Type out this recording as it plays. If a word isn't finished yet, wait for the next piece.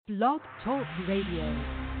Blog Talk Radio.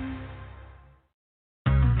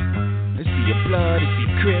 Is he a blood? Is he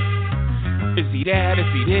Crip? Is he that?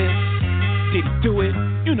 Is he this? Did he do it?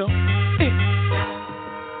 You know.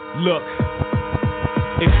 Look,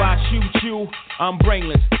 if I shoot you, I'm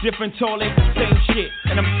brainless. Different toilet, same shit.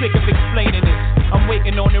 And I'm sick of explaining this. I'm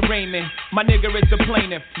waiting on the raiment. My nigga is the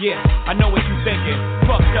plaintiff. Yeah, I know what you thinking.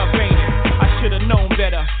 Fucked up, ain't it? I should've known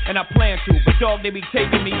better, and I plan to. But dog, they be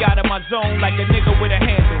taking me out of my zone like a nigga with a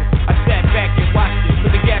handle. I sat back and watched it.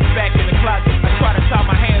 Put the gas back in the closet. I try to tie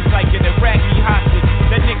my hands like an Iraqi hostage.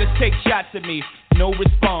 That niggas take shots at me. No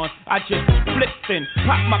response. I just flipped and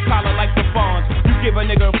pop my collar like the fawns. You give a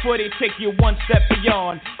nigga a foot, it take you one step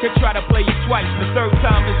beyond. They try to play you twice, the third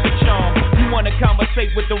time is the charm. You wanna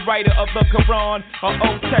conversate with the writer of the Quran or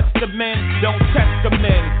Old Testament? Don't test the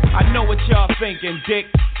men. I know what y'all thinking, dick.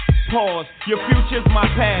 Pause. Your future's my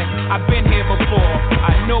past. I've been here before.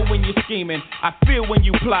 I know when you're scheming. I feel when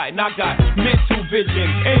you plotting. I got mental vision,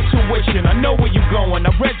 intuition. I know where you're going.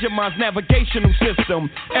 I read your mind's navigational system.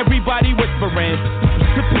 Everybody whispering.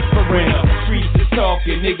 When the streets is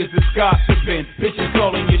talking, niggas is gossiping. Bitches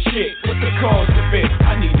calling your shit. What's the cause of it?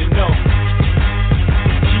 I need to know.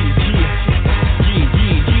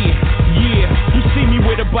 Yeah. You see me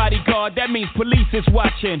with a bodyguard, that means police is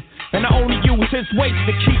watching. And I only use his weight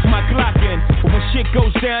to keep my Glock in. But when shit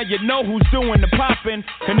goes down, you know who's doing the popping.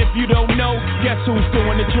 And if you don't know, guess who's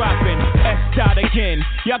doing the dropping? S. again.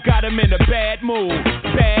 Y'all got him in a bad mood.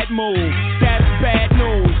 Bad mood. That's bad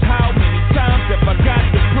news. How many times have I got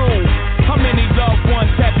to prove? How many loved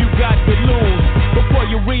ones have you got to lose before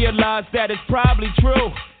you realize that it's probably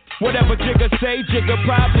true? Whatever Jigga say, Jigga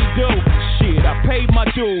probably do. Shit, I paid my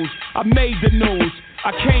dues. I made the news.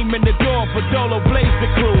 I came in the door for Dolo Blaze the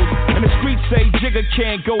Cruise. And the streets say Jigga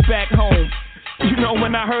can't go back home. You know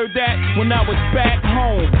when I heard that? When I was back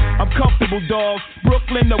home. I'm comfortable, dog.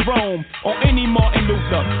 Brooklyn to Rome. Or any Martin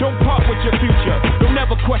Luther. Don't part with your future. Don't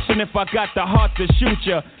ever question if I got the heart to shoot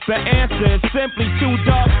ya. The answer is simply too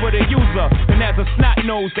dark for the user. And as a snot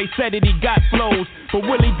nose, they said that he got flows. But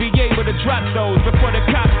will he be able to drop those before the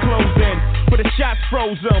cops close in? But the shots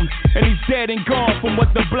froze him. And he's dead and gone from what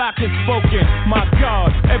the block has spoken. My God,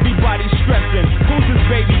 everybody's stressing. Who's his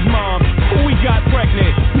baby's mom? Who he got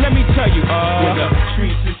pregnant? Let me tell you, when the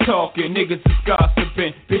streets is talking, niggas is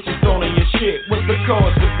gossiping. Bitches all in your shit, what's the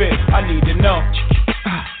cause of it? I need to know.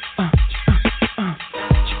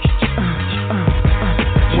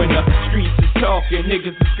 When the streets is talking,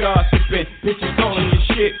 niggas is gossiping. Bitches all in your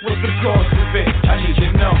shit, what's the cause of it? I need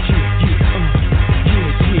to know.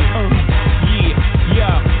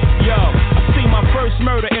 Yo, I seen my first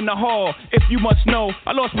murder in the hall. If you must know,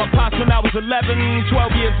 I lost my pops when I was 11,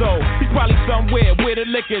 12 years old. He's probably somewhere where the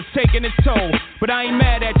liquor's taking its toll. But I ain't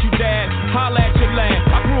mad at you, Dad. Holla at your land.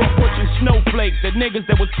 I grew up watching Snowflake, the niggas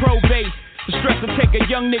that was pro-base. The stress to take a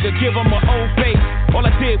young nigga, give him an old face. All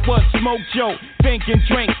I did was smoke, joke, think and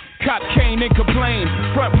drink. Cop cane and complain.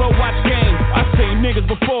 Front row watch game. I seen niggas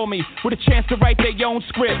before me with a chance to write their own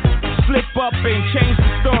script. Slip up and change the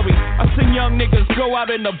story. I seen young niggas go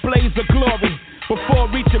out in a blaze of glory. Before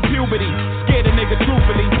reaching puberty, scared a nigga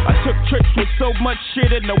truthfully. I took trips with so much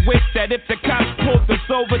shit in the whip that if the cops pulled us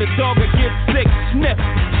over, the dog would get sick. Sniff,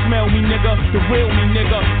 smell me nigga, the real me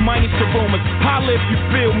nigga, minus the rumors. Holla if you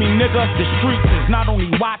feel me nigga. The streets is not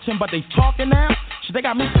only watching, but they talking now. Shit, they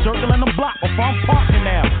got me circling the block before I'm parking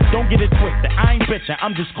now. Don't get it twisted, I ain't bitching,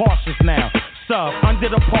 I'm just cautious now. Sub, under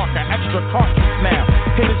the Parker, extra cartridge now.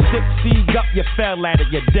 Hit a sip, seed up, you fell at it,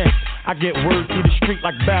 you dent. I get word through the street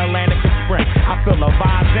like Bell and Sprint. I feel the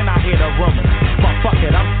vibes and I hear the rumors. But fuck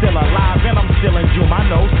it, I'm still alive and I'm still in June. I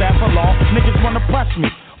know staff of law, niggas wanna press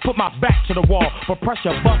me. Put my back to the wall, but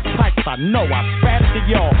pressure bust pipes. I know I spat to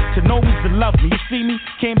y'all. To know me, to love me. You see me,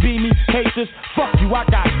 can't be me, hate this. Fuck you, I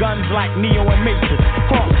got guns like Neo and Matrix.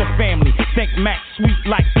 Cross the family, think Max sweet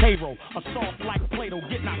like Cairo. A soft like Plato,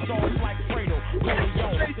 get knocked off like Fredo.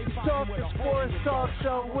 Talk the sports talk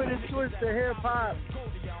show with a twist of hip hop.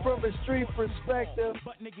 From a street perspective,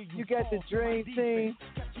 you got the Dream Team.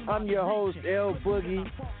 I'm your host, L Boogie,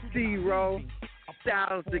 C-Row.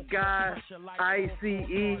 Styles the guy,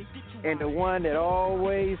 ICE, and the one that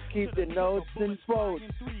always keep the notes and quotes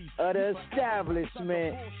of the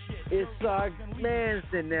establishment. It's our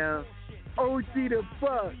Manson now. OG the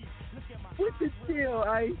Buck. What's the deal,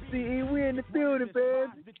 ICE? We in the building,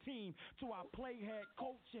 baby.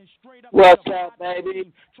 What's up,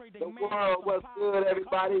 baby? The world, what's good,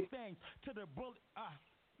 everybody?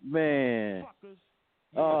 Man.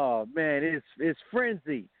 Oh, man, it's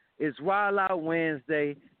frenzy. It's Wild Out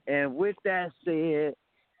Wednesday, and with that said,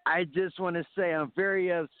 I just want to say I'm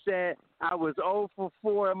very upset. I was 0 for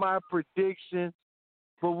 4 in my prediction.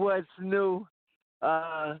 for what's new.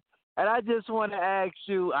 And I just want to ask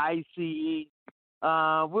you, ICE.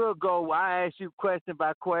 I ask you question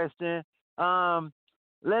by question.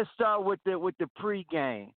 Let's start with the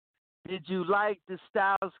pregame. Did you like the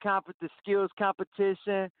the skills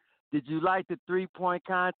competition? Did you like the 3-point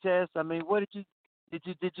contest? I mean, what did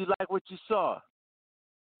you like what you saw?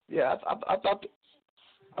 Yeah, I thought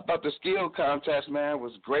the skill contest, man,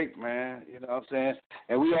 was great, man. You know what I'm saying?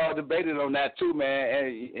 And we all debated on that too,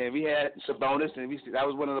 man. And we had Sabonis, and that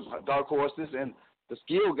was one of the dark horses, and the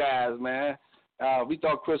skill guys, man. We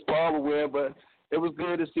thought Chris Paul would win, but it was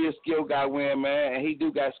good to see a skill guy win, man. And he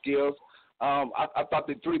do got skills. I thought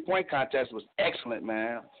the 3-point contest was excellent,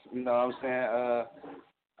 man. You know what I'm saying?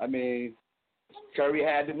 I mean, Curry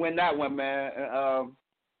had to win that one, man.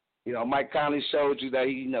 You know, Mike Conley showed you that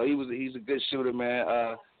he's a good shooter,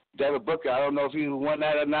 man. David Booker, I don't know if he won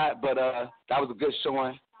that or not, but that was a good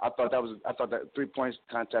showing. I thought that 3-point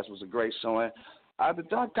contest was a great showing. The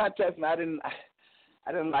dunk contest, man,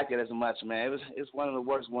 I didn't like it as much, man. It's one of the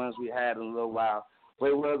worst ones we had in a little while. But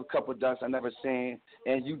it was a couple of dunks I never seen,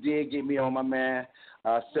 and you did get me on my man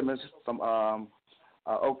Simmons from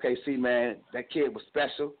OKC, man. That kid was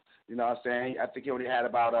special. You know what I'm saying? I think he only had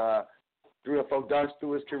about 3 or 4 dunks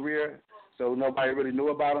through his career, so nobody really knew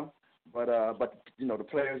about him. But you know, the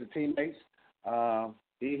players, the teammates,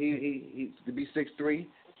 he to be 6'3",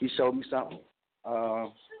 he showed me something.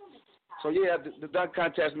 So yeah, the dunk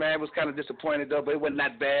contest, man, was kind of disappointed though, but it wasn't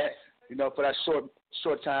that bad, you know, for that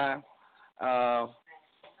short time.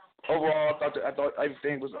 Overall, I thought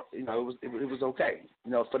everything was, you know, it was okay.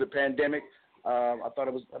 You know, for the pandemic, I thought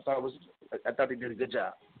they did a good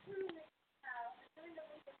job.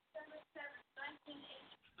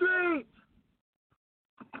 Street.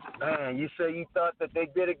 Man, you say you thought that they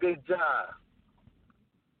did a good job.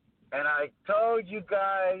 And I told you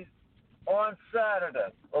guys on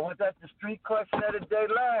Saturday, or was that the street question of the day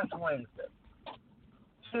last Wednesday?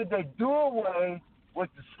 Should they do away with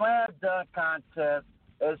the slam dunk contest,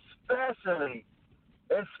 especially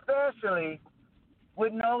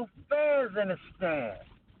with no fans in the stand?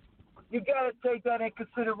 You got to take that in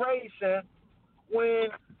consideration when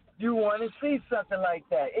you want to see something like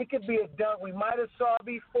that. It could be a dunk we might have saw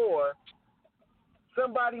before.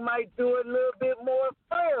 Somebody might do it a little bit more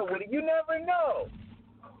fair with it. You never know.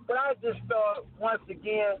 But I just thought, once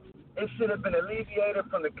again, it should have been alleviated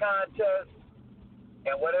from the contest.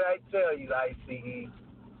 And what did I tell you, ICE?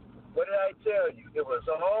 What did I tell you? It was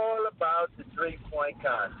all about the 3-point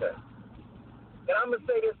contest. And I'm going to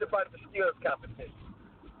say this about the skills competition.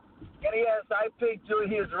 And yes, I picked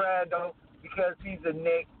Julius Randle because he's a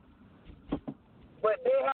Knick. But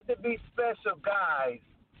they have to be special guys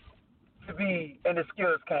to be in the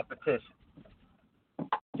skills competition.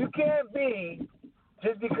 You can't be,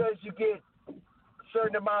 just because you get a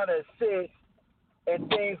certain amount of assists and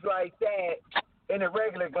things like that in a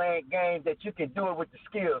regular game, that you can do it with the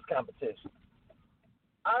skills competition.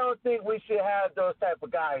 I don't think we should have those type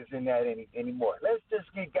of guys in that anymore. Let's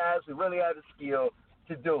just get guys who really have the skill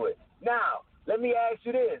to do it. Now, let me ask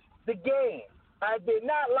you this. The game. I did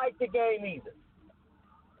not like the game either.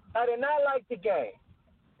 I did not like the game.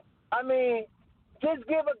 I mean, just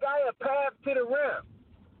give a guy a path to the rim.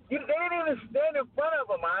 They didn't even stand in front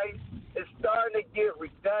of him, Ice. It's starting to get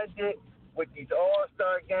redundant with these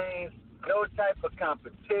all-star games, no type of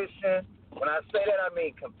competition. When I say that, I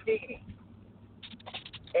mean competing.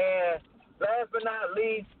 And last but not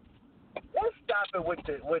least, let's stop it with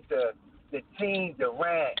the team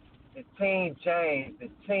Durant, the team James, the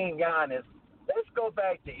team Giannis. Let's go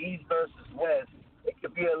back to East versus West. It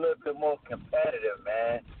could be a little bit more competitive,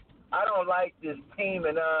 man. I don't like this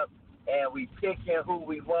teaming up and we picking who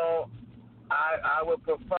we want. I would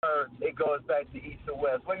prefer it goes back to East or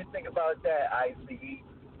West. What do you think about that, ICE?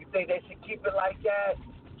 You think they should keep it like that,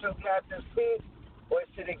 2 captains pick, or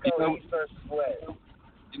should it go East versus West?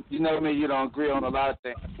 You know me, you don't agree on a lot of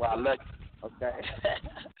things. Well, I let you, okay?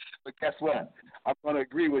 But guess what? I'm going to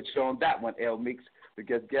agree with you on that one, El Meeks,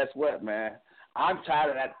 because guess what, man? I'm tired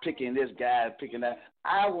of that picking this guy, picking that.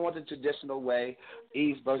 I want the traditional way,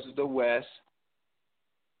 East versus the West.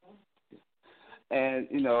 And,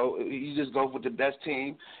 you know, you just go with the best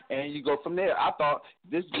team, and you go from there. I thought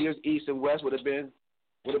this year's East and West would have been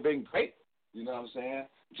great. You know what I'm saying?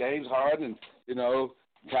 James Harden, you know,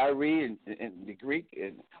 Kyrie and the Greek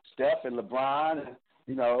and Steph and LeBron and,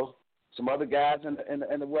 you know, some other guys in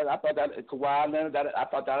the West. I thought that Kawhi Leonard, I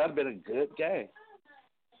thought that would have been a good game.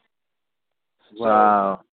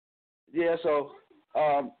 Wow. So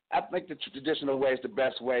I think the traditional way is the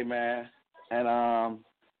best way, man. And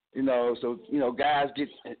You know, so, you know, guys get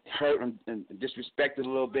hurt and disrespected a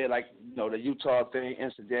little bit, like, you know, the Utah thing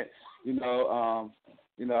incident. You know,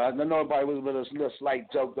 I know nobody was a little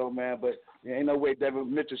slight joke though, man, but there ain't no way David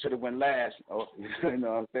Mitchell should have went last. Oh, you know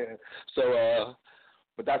what I'm saying? So,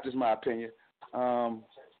 but that's just my opinion.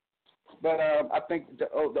 But I think the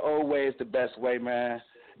old way is the best way, man.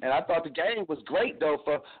 And I thought the game was great, though.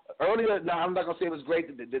 For earlier, no, I'm not going to say it was great.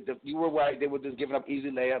 You were right. They were just giving up easy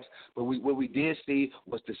layups. But what we did see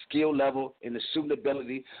was the skill level and the shooting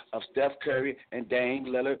ability of Steph Curry and Dame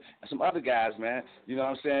Lillard and some other guys, man. You know what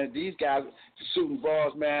I'm saying? These guys shooting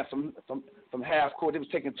balls, man, from half court. They was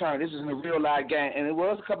taking turns. This is in a real live game. And it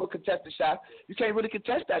was a couple of contested shots. You can't really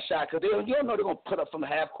contest that shot because you don't know they're going to put up from the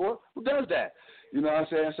half court. Who does that? You know what I'm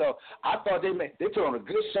saying? So I thought they put on a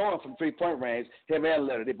good showing from 3-point range. Him and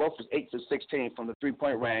Leonard, they both was 8 for 16 from the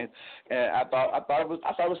 3-point range, and I thought it was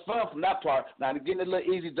fun from that part. Now getting the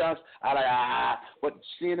little easy dunks, but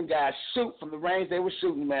seeing them guys shoot from the range they were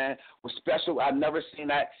shooting, man, was special. I've never seen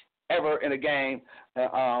that ever in a game.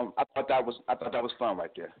 I thought that was fun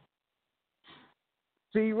right there.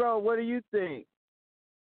 T-Row, what do you think?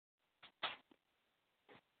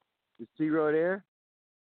 Is T-Row there?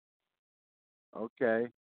 Okay.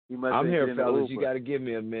 I'm here, fellas. You got to give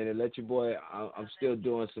me a minute. Let your boy. I'm still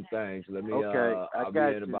doing some things. Let me. Okay. I'll be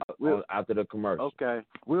in after the commercial. Okay.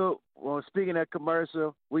 Well, speaking of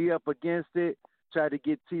commercial, we up against it. Try to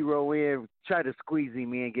get T-Row in. Try to squeeze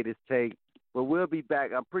him in, get his take. But we'll be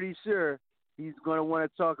back. I'm pretty sure he's going to want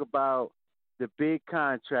to talk about the big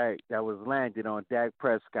contract that was landed on Dak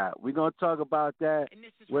Prescott. We're going to talk about that.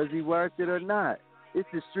 Was he worth it or not? It's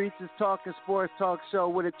the Streets is Talking Sports Talk Show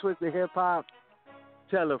with a twist of hip-hop.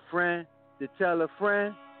 Tell a friend to tell a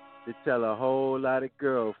friend to tell a whole lot of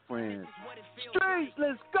girlfriends. Streets,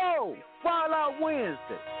 let's go! Fall Out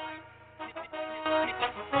Wednesday.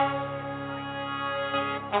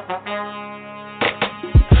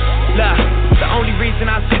 Look, the only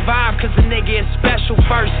reason I survive cause the nigga is special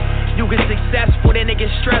first. You get successful, then it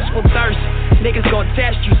gets stressful thirst. Niggas gon'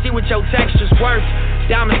 test you, see what your texture's worth.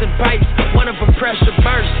 Diamonds and pipes, one of them pressure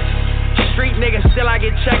burst. Street niggas, still I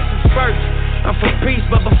get checks and spurts. I'm for peace,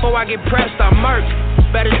 but before I get pressed, I murk.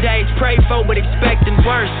 Better days pray for, but expecting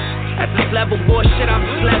worse. At this level, bullshit, I'm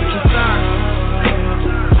just less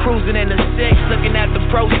concerned. Cruising in the 6, looking at the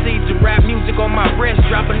proceeds of rap music on my wrist.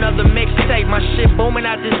 Drop another mixtape, my shit booming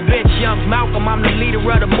out this bitch. Young Malcolm, I'm the leader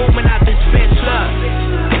of the movement out this bitch.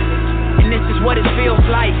 Look, and this is what it feels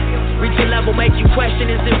like. Reach a level, make you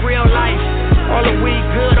question, is it real life? All the weed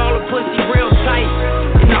good, all the pussy real tight.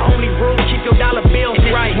 And the only rule, keep your dollar bills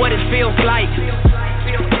right. What it feels like.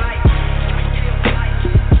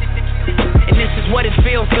 And this is what it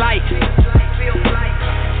feels like.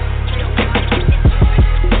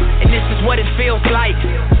 And this is what it feels like.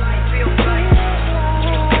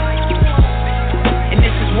 And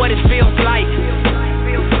this is what it feels like.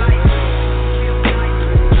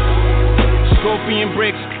 Scorpion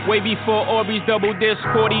bricks, way before Orbeez double disc,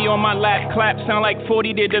 40 on my lap, clap, sound like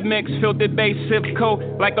 40 did the mix, filtered bass, sip coat,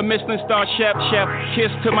 like a Michelin star chef,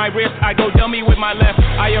 kiss to my wrist, I go dummy with my left,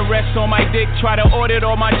 IRS on my dick, try to audit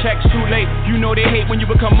all my checks, too late, you know they hate when you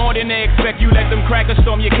become more than they expect, you let them crackers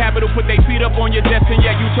storm your capital, put their feet up on your desk, and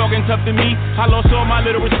yet you talking tough to me, I lost all my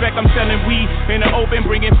little respect, I'm selling weed, in the open,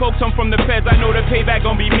 bringing folks home from the feds, I know the payback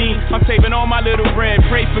gon' be me, I'm saving all my little bread,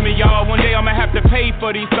 pray for me y'all, one day I'ma have to pay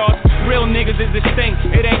for these thoughts, real niggas is extinct,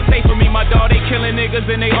 it ain't safe for me, my dog, they killing niggas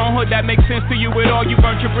in their own hood, that makes sense to you at all, you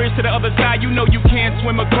burnt your bridge to the other side, you know you can't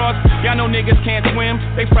swim across, y'all know niggas can't swim,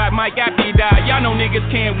 they fried Mike after he died, y'all know niggas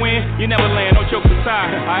can't win, you never land, no jokes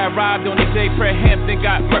aside, I arrived on the J. Fred Hampton,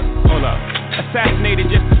 got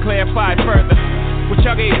assassinated just to clarify further, what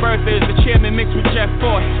y'all gave birth is the chairman mixed with Jeff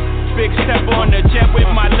Force, big step on the jet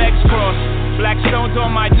with my legs crossed, black stones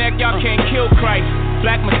on my neck, y'all can't kill Christ,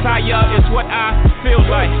 Black Messiah is what I feel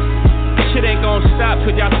like. Shit ain't gon' stop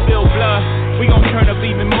till y'all spill blood. We gon' turn up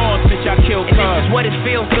even more since y'all kill cuz. And this is what it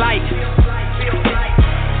feels like.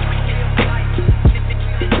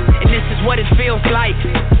 And this is what it feels like.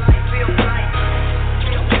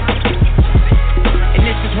 And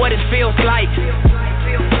this is what it feels like.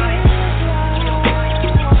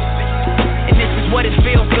 And this is what it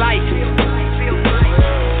feels like.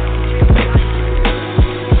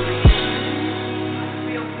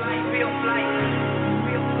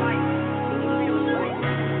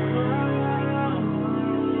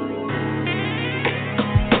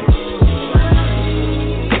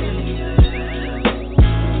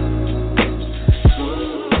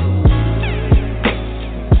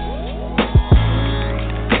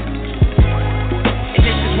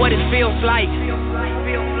 Feels like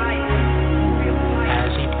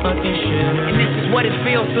as he fucking shit. And this is what it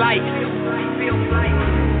feels like. And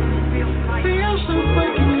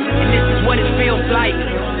this is what it feels like.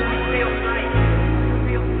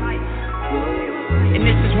 And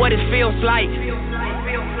this is what it feels like.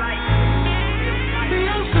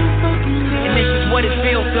 And this is what it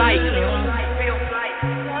feels like.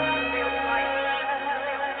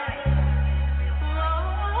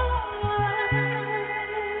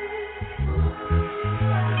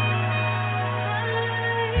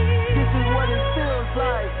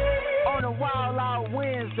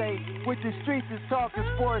 With the Streets is Talking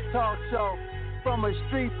Sports Talk Show from a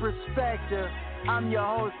street perspective. I'm your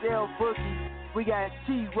host, L Boogie. We got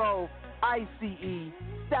T-Roll, ICE,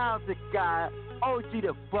 Styles the God, OG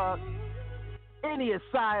the Buck, Any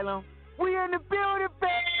Asylum. We in the building,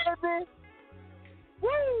 baby.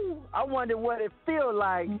 Woo! I wonder what it feels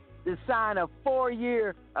like to sign a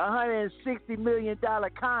 4-year, $160 million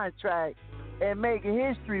contract and make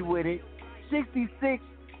history with it. 66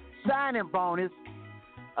 signing bonus.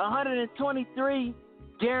 123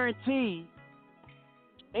 guaranteed,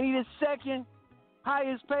 and he's the second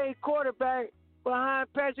highest paid quarterback behind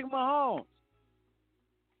Patrick Mahomes.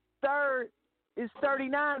 Third is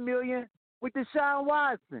 $39 million with Deshaun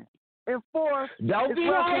Watson, and fourth is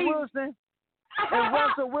Russell Wilson. And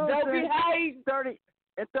Russell Wilson 30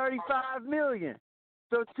 and $35 million.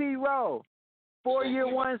 So T-Roll, 4-year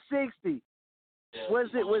 160.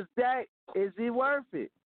 Is he worth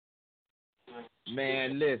it?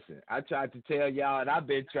 Man, listen, I tried to tell y'all, and I've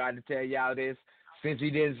been trying to tell y'all this since he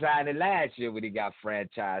didn't sign it last year when he got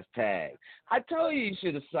franchise tagged. I told you he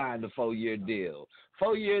should have signed a 4-year deal.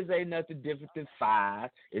 4 years ain't nothing different than 5.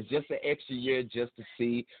 It's just an extra year just to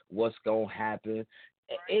see what's going to happen.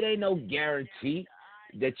 It ain't no guarantee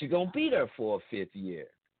that you're going to be there for a 5th year.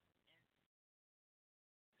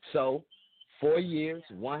 So 4 years,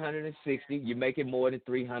 160. You're making more than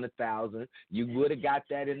 $300,000. You would have got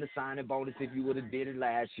that in the signing bonus if you would have did it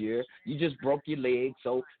last year. You just broke your leg,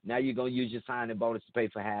 so now you're gonna use your signing bonus to pay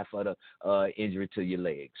for half of the injury to your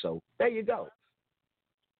leg. So there you go.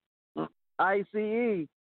 ICE.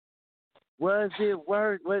 Was it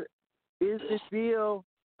worth? Is this deal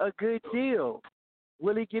a good deal?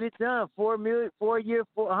 Will he get it done? 4 year,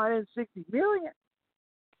 $160 million.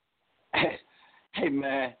 Hey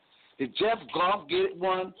man. Did Jeff Goff get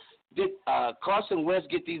one? Did Carson Wentz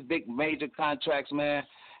get these big major contracts, man?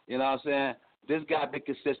 You know what I'm saying? This guy been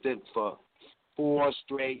consistent for 4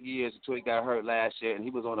 straight years until he got hurt last year, and he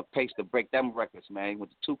was on a pace to break them records, man. He went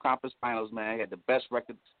to 2 conference finals, man. He had the best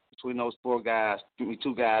record between those 2 guys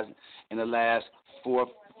in the last 4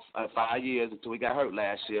 5 years until he got hurt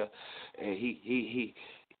last year. And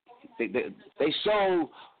they showed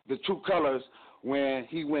the true colors when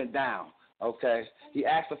he went down. Okay, he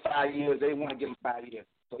asked for 5 years. They didn't want to give him 5 years,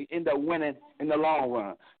 so he ended up winning in the long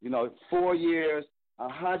run. 4 years,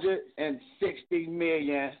 $160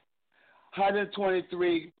 million,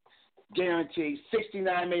 123 guaranteed,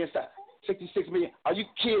 $69 million, $66 million. Are you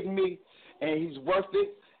kidding me? And he's worth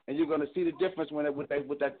it. And you're going to see the difference when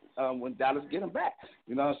Dallas get him back.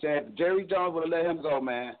 You know what I'm saying? Jerry Jones would have let him go,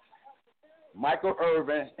 man. Michael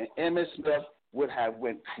Irvin and Emmitt Smith would have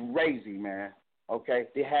went crazy, man. Okay,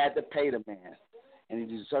 they had to pay the man, and he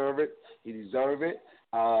deserved it. He deserved it.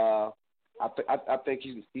 I think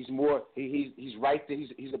he's more. He's right there.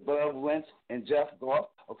 He's above Wentz and Jeff Goff.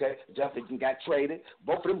 Okay, Jeff even got traded.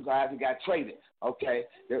 Both of them guys got traded. Okay,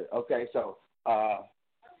 so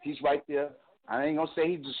he's right there. I ain't gonna say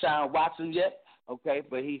he's Deshaun Watson yet. Okay,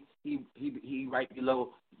 but he right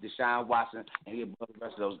below Deshaun Watson, and he above the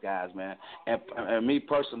rest of those guys, man. And me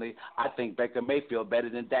personally, I think Baker Mayfield better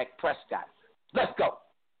than Dak Prescott. Let's go.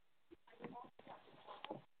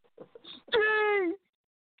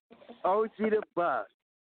 OG the Buck.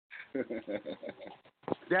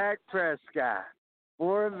 Dak Prescott.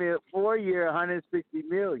 4 year, $160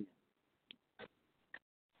 million.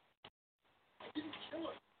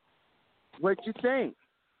 What you think?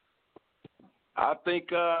 I think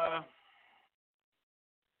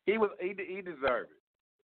he deserved it.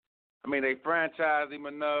 I mean, they franchised him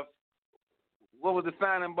enough. What was the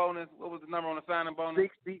signing bonus? What was the number on the signing bonus?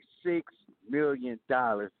 $66 million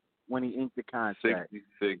when he inked the contract.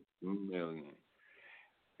 $66 million.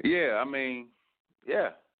 Yeah, I mean, yeah.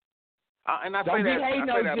 And I Don't say be that. hating,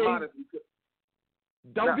 I say that OG. modestly.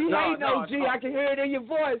 Don't be hating, OG. I can hear it in your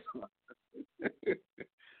voice.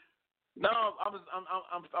 No,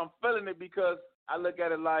 I'm feeling it because I look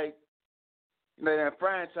at it like, they done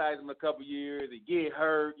franchised him a couple years. He get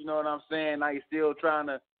hurt. You know what I'm saying? Now he's still trying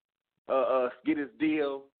to get his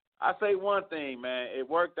deal. I say one thing, man. It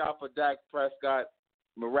worked out for Dak Prescott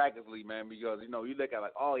miraculously, man, because, you look at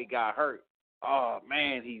like, oh, he got hurt. oh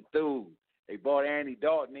man, he threw. They brought Andy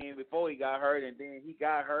Dalton in before he got hurt, and then he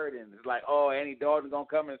got hurt, and it's like, oh, Andy Dalton gonna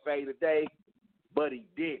come and save the day, but he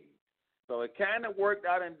didn't. So it kind of worked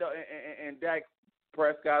out in Dak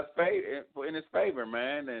Prescott's favor, in his favor,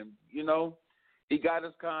 man. And you know, he got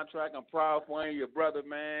his contract. I'm proud for him, your brother,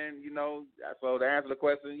 man. You know, so to answer the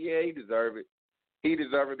question, yeah, he deserved it. He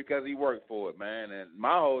deserved it because he worked for it, man. And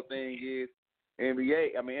my whole thing is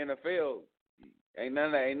NFL. Ain't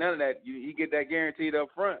none of that. You get that guaranteed up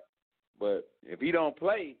front. But if he don't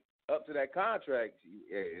play up to that contract,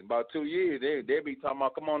 in about 2 years, they'll be talking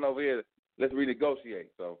about, come on over here, let's renegotiate.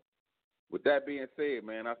 So with that being said,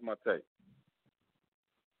 man, that's my take.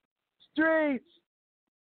 Streets.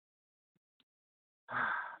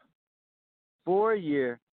 4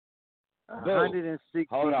 year, $160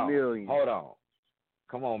 million. Hold on.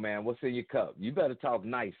 Come on, man. What's in your cup? You better talk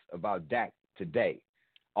nice about Dak today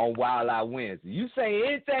on Wild Out Wednesday. You say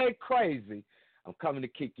anything crazy, I'm coming to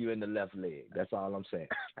kick you in the left leg. That's all I'm saying.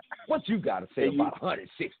 What you got to say about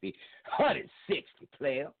 160,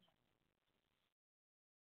 player?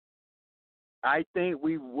 I think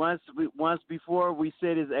once before we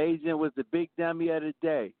said his agent was the big dummy of the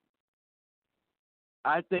day.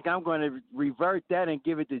 I think I'm going to revert that and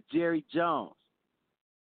give it to Jerry Jones.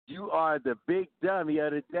 You are the big dummy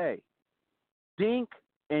of the day. Dink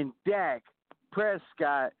and Dak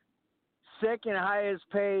Prescott, second highest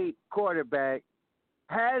paid quarterback,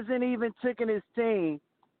 hasn't even taken his team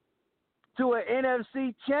to an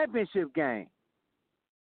NFC championship game.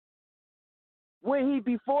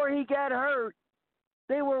 Before he got hurt,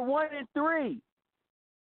 they were 1-3.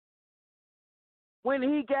 When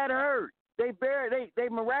he got hurt, they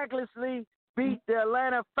miraculously beat the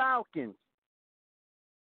Atlanta Falcons.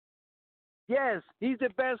 Yes, he's the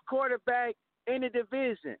best quarterback in the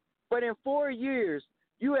division. But in 4 years,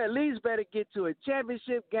 you at least better get to a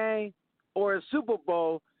championship game or a Super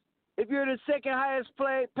Bowl if you're the second highest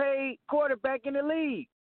paid quarterback in the league.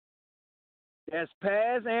 That's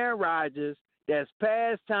past Aaron Rodgers. That's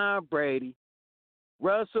past Tom Brady,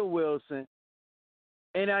 Russell Wilson,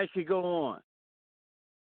 and I could go on.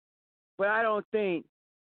 But I don't think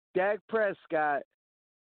Dak Prescott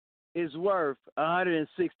is worth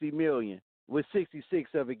 $160 million with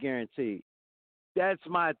 66 of it guaranteed. That's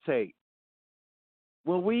my take.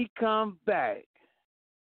 When we come back,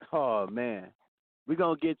 oh man, we're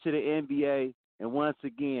gonna get to the NBA, and once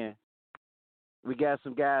again, we got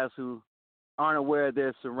some guys who aren't aware of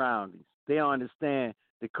their surroundings. They don't understand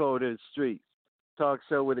the code of the streets. Talk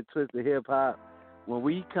show with a twist of hip hop. When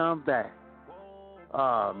we come back,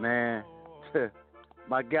 oh man,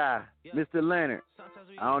 my guy, Mr. Leonard,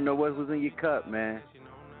 I don't know what was in your cup, man.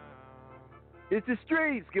 It's the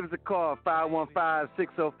streets. Give us a call,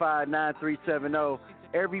 515-605-9370,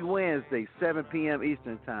 every Wednesday, 7 p.m.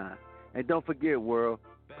 Eastern Time. And don't forget, world,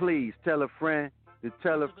 please tell a friend to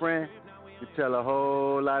tell a friend to tell a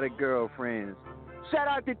whole lot of girlfriends. Shout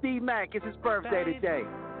out to D-Mac. It's his birthday today.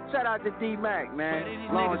 Shout out to D-Mac, man.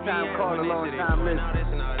 Long time caller, long time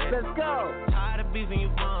listener. Let's go. Tired of beefing you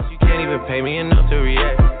bums. You can't even pay me enough to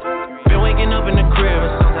react. Been waking up in the crib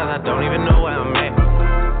and sometimes I don't even know where I'm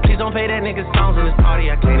at. Please don't play that nigga songs in this party.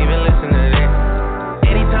 I can't even listen to that.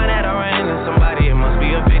 Anytime that I run into somebody, it must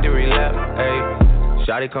be a victory lap. Ayy,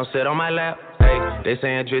 shawty come sit on my lap. Ayy, they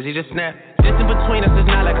saying Drizzy just snap. Distance between us is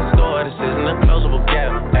not like a store. This isn't a closable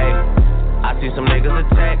gap. Ayy. I see some niggas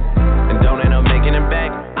attack and don't end up making it back.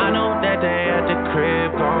 I know that they at the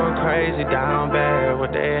crib going crazy down bad. What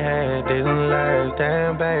they had didn't last,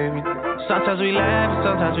 damn baby. Sometimes we laugh,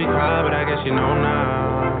 sometimes we cry, but I guess you know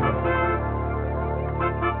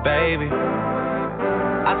now, baby.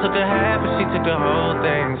 I took a half and she took the whole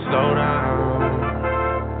thing. Slow down,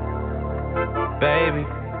 baby.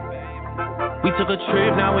 We took a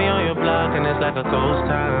trip, now we on your block and it's like a ghost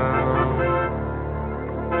town.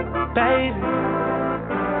 Baby,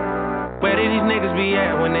 where did these niggas be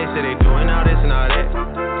at when they say they doing all this and all that?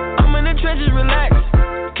 I'm in the trenches, relax.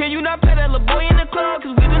 Can you not pet that little boy in the club?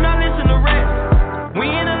 Cause we do not listen to rap. We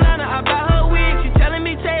in Atlanta, I buy her wig. She telling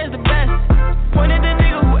me Tay is the best. Point at the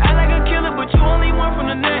nigga who act like a killer, but you only one from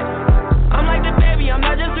the net. I'm like the baby, I'm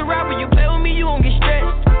not just a rapper. You play with me, you gon' get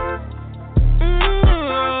stretched.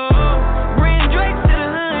 Bring Drake to the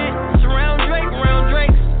hood. Surround Drake, around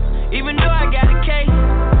Drake. Even though I got a case,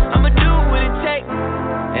 I'ma do what it takes.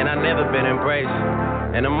 And I never been embraced,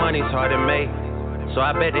 and the money's hard to make, so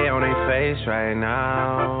I bet they on their face right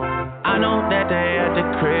now. I know that they at the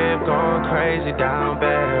crib going crazy down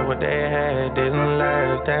bad. What they had didn't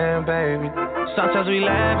last, damn baby. Sometimes we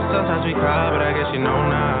laugh, sometimes we cry, but I guess you know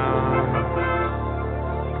now,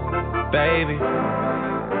 baby.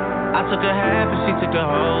 I took a half and she took the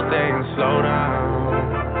whole thing. Slow down,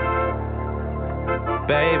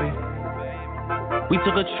 baby. We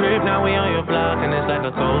took a trip, now we on your block and it's like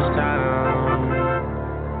a ghost town,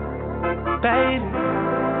 baby.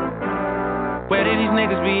 Where did these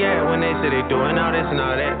niggas be at when they say they doing all this and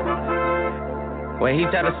all that? When he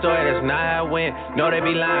tell the story, that's not how it went. No, they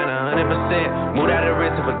be lying 100%. Moved out of the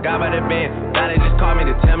wrist and forgot about the bed. Now they just call me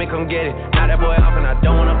to tell me come get it. Now that boy off and I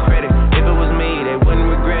don't want no credit. If it was me, they wouldn't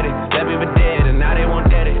regret it. Left me for dead and now they won't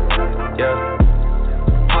dead it. Yeah.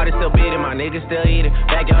 Heart is still beating, my niggas still eating.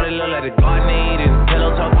 Backyard it look like the garden eating.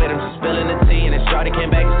 Pillow talk with him, she spilling the tea. And then Shorty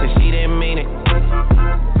came back and said she didn't mean it.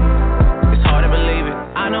 It's hard to believe it.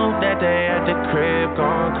 I know that they at the crib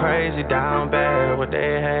going crazy down bad. What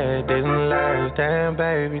they had didn't last, damn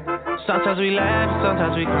baby. Sometimes we laugh,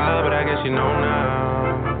 sometimes we cry, but I guess you know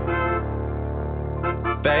now,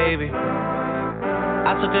 baby.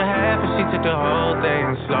 I took a half and she took the whole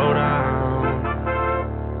thing. Slow down,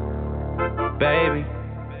 baby.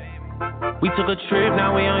 We took a trip,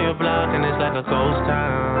 now we on your block and it's like a ghost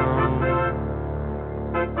town,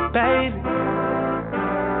 baby.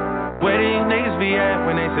 Where these niggas be at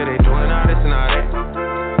when they say they doing all this and all that?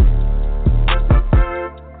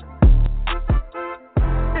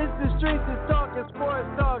 It's the Streets is Talking Sports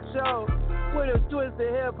Talk Show with a twist of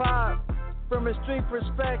hip hop from a street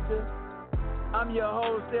perspective. I'm your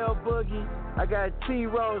host, L Boogie. I got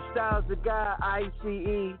T-Rose, Styles the Guy,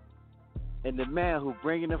 ICE, and the man who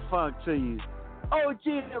bringing the funk to you, OG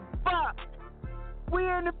the Buck. We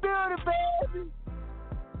in the building, baby.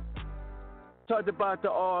 Talked about the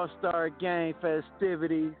All-Star Game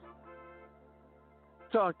festivities.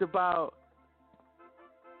 Talked about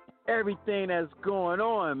everything that's going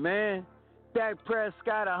on, man. Dak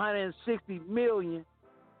Prescott, $160 million,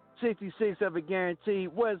 66 of it guaranteed.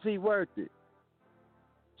 Was he worth it?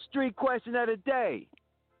 Street question of the day.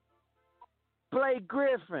 Blake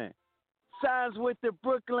Griffin signs with the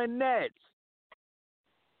Brooklyn Nets.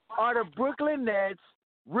 Are the Brooklyn Nets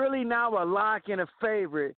really now a lock and a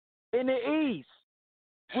favorite in the East?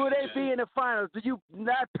 Will they be in the finals? Do you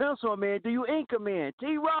not pencil them in? Do you ink them in?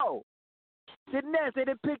 T-Row. The Nets, they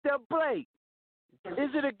done picked up Blake.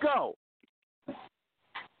 Is it a go?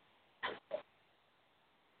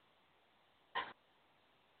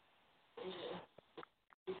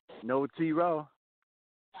 No T-Row.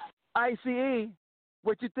 ICE,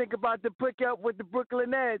 what you think about the pickup with the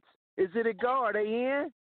Brooklyn Nets? Is it a go? Are they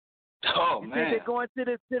in? Oh, you man. think they're going to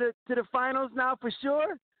the finals now for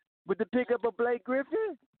sure? With the pickup of Blake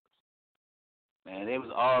Griffin? Man, they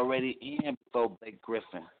was already in before Blake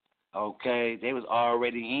Griffin. Okay? They was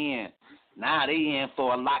already in. Now they in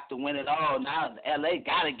for a lock to win it all. Now LA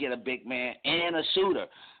got to get a big man and a shooter.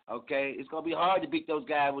 Okay? It's going to be hard to beat those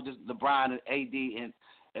guys with just LeBron and AD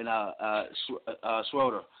and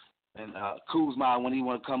Schroeder and Kuzma when he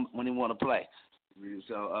want to play.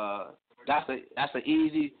 So that's an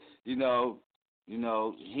easy, he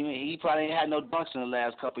probably ain't had no dunks in the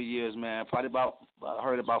last couple of years, man. Probably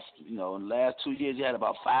heard about in the last 2 years he had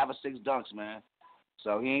about 5 or 6 dunks, man.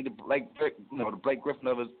 So he ain't the Blake Griffin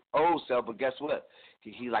of his old self, but guess what?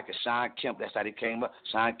 He like a Sean Kemp. That's how he came up.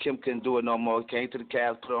 Sean Kemp couldn't do it no more. He came to the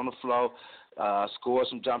Cavs, put it on the floor, scored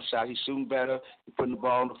some jump shots. He's shooting better. He's putting the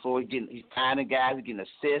ball on the floor. He's finding guys. He's getting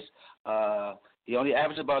assists. He only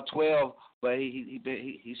averaged about 12, but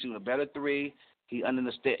he's shooting a better three. He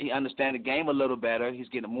understands the game a little better. He's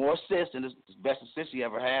getting more assists, and his best assist he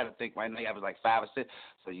ever had. I think right now he averages like 5 assists.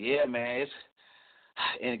 So yeah, man.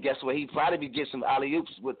 And guess what? He probably be getting some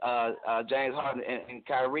alley-oops with James Harden and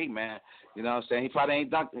Kyrie, man. You know what I'm saying? He probably ain't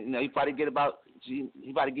dunked. He probably get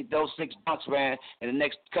those 6 dunks, man, in the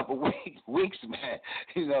next couple weeks, man.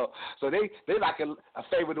 So they like a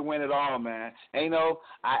favorite to win it all, man. Hey,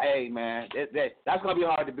 man, that's gonna be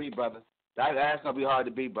hard to beat, brother. That's gonna be hard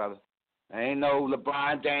to beat, brother. Ain't no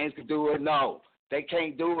LeBron James can do it. No, they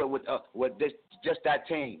can't do it with just that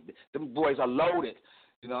team. Them boys are loaded.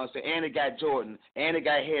 You know what I'm saying? And they got Jordan, and they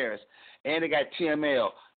got Harris, and they got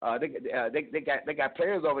TML. They got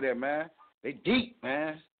players over there, man. They deep,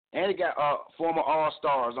 man. And they got former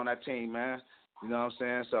All-Stars on that team, man. You know what I'm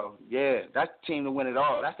saying? So, yeah, that's the team to win it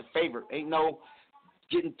all. That's the favorite. Ain't no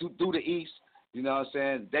getting through the East. You know what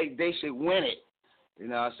I'm saying? They should win it. You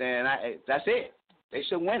know what I'm saying? That's it. They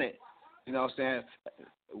should win it. You know what I'm saying?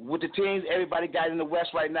 With the teams everybody got in the West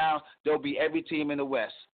right now, there'll be every team in the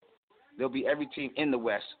West. There'll be every team in the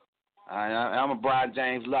West. I'm a Brian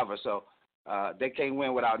James lover, so they can't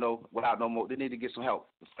win without no more. They need to get some help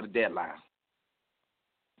for the deadline.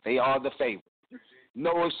 They are the favorite.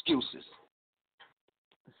 No excuses.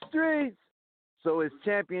 Streets. So it's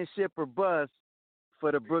championship or bust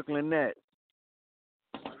for the Brooklyn Nets.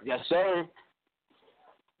 Yes, sir.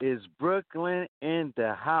 Is Brooklyn in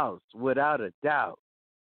the house? Without a doubt.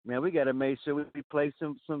 Man, we got to make sure we play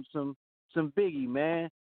some Biggie, man.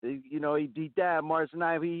 You know, he died March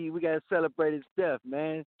 9th. We got to celebrate his death,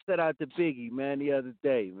 man. Shout out to Biggie, man, the other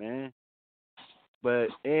day, man. But,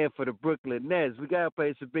 and for the Brooklyn Nets, we got to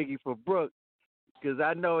play some Biggie for Brook, because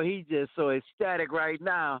I know he just so ecstatic right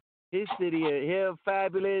now. His city, him,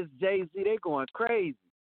 Fabulous, Jay-Z, they going crazy.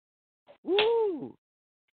 Woo!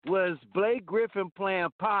 Was Blake Griffin playing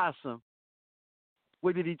possum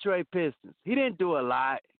with the Detroit Pistons? He didn't do a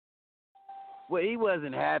lot. Well, he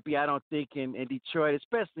wasn't happy, I don't think, in Detroit,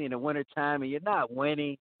 especially in the wintertime, and you're not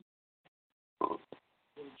winning.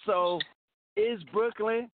 So, is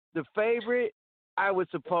Brooklyn the favorite? I would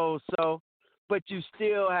suppose so, but you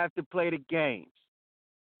still have to play the games.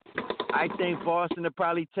 I think Boston will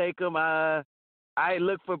probably take them. I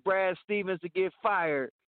look for Brad Stevens to get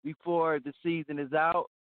fired before the season is out,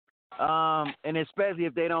 and especially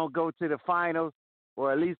if they don't go to the finals,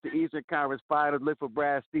 or at least the Eastern Conference Finals, look for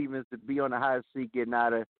Brad Stevens to be on the hot seat getting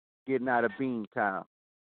out of Beantown.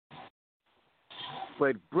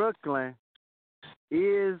 But Brooklyn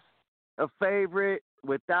is a favorite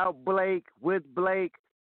without Blake. With Blake,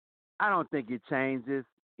 I don't think it changes.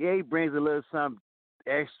 Yeah, he brings a little something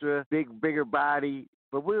extra, bigger body,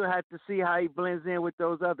 but we'll have to see how he blends in with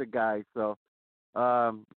those other guys. So,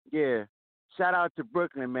 yeah, shout out to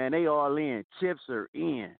Brooklyn, man. They all in. Chips are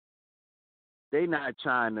in. They not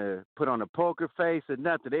trying to put on a poker face or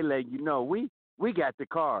nothing. They letting you know we got the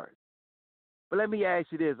cards. But let me ask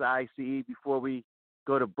you this, ICE, before we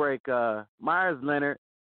go to break. Myers Leonard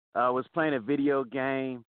was playing a video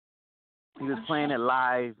game. He was playing it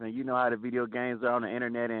live, and you know how the video games are on the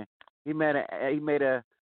internet. And he made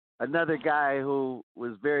another guy who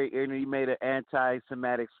was very ignorant. He made an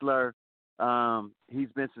anti-Semitic slur. He's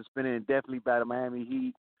been suspended indefinitely by the Miami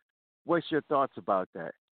Heat. What's your thoughts about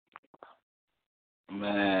that?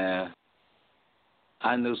 Man,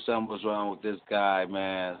 I knew something was wrong with this guy,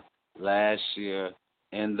 man, last year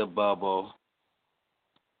in the bubble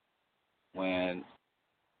when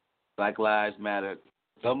Black Lives Mattered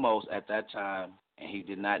the most at that time, and he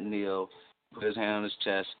did not kneel, put his hand on his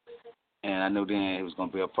chest, and I knew then it was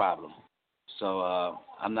going to be a problem. So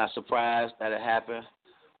I'm not surprised that it happened,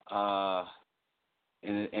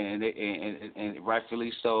 and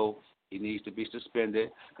rightfully so. He needs to be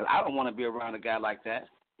suspended because I don't want to be around a guy like that.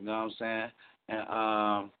 You know what I'm saying?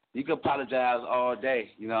 And you can apologize all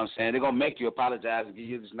day. You know what I'm saying? They're going to make you apologize and give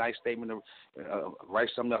you this nice statement to write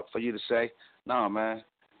something up for you to say. No, man.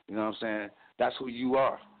 You know what I'm saying? That's who you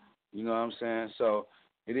are. You know what I'm saying? So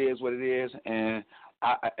it is what it is. And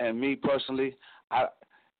me personally, I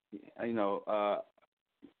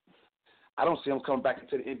don't see him coming back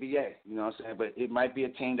into the NBA. You know what I'm saying? But it might be a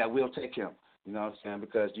team that will take him. You know what I'm saying?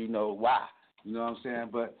 Because you know why. You know what I'm saying?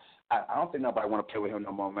 But I don't think nobody want to play with him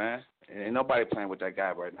no more, man. Ain't nobody playing with that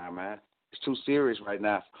guy right now, man. It's too serious right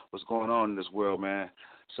now what's going on in this world, man.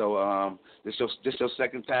 So this your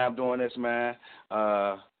second time doing this, man.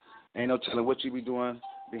 Ain't no telling what you be doing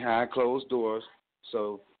behind closed doors.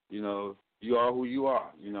 So, you know, you are who you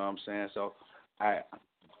are. You know what I'm saying? So I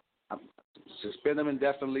suspend him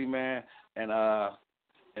indefinitely, man, and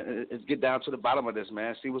let's get down to the bottom of this,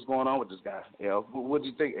 man. See what's going on with this guy. El, what do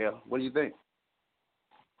you think, El? What do you think?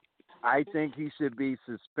 I think he should be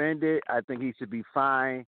suspended. I think he should be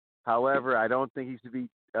fined. However, I don't think he should be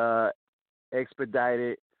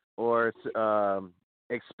expedited or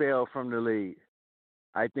expelled from the league.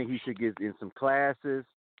 I think he should get in some classes.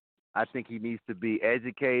 I think he needs to be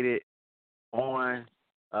educated on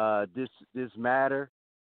this matter.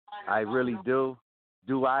 I really do.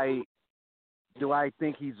 Do I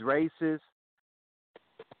think he's racist?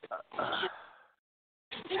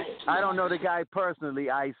 I don't know the guy personally,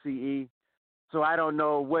 ICE, so I don't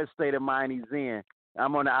know what state of mind he's in.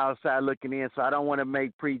 I'm on the outside looking in, so I don't want to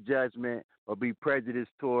make prejudgment or be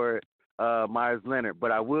prejudiced toward Myers Leonard.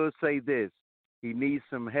 But I will say this. He needs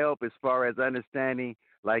some help as far as understanding,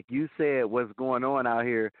 like you said, what's going on out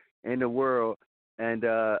here in the world and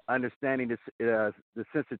understanding the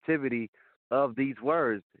sensitivity of these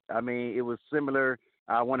words. I mean, it was similar.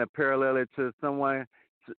 I want to parallel it to someone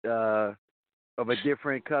of a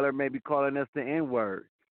different color, maybe calling us the N-word.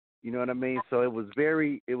 You know what I mean? So it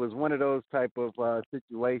was one of those type of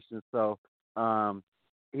situations. So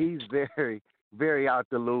he's very, very out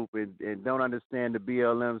the loop and don't understand the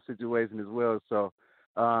BLM situation as well. So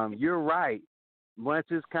you're right. Once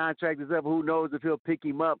his contract is up, who knows if he'll pick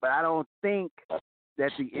him up. But I don't think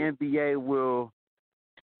that the NBA will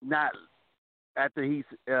not, after he's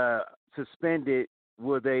suspended,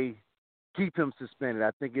 will they keep him suspended.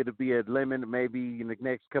 I think it'll be a limit maybe in the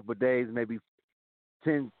next couple of days, maybe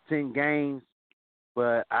 10 games.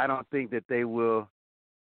 But I don't think that they will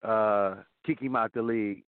kick him out the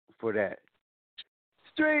league for that.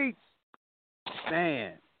 Streets,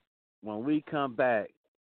 man, when we come back,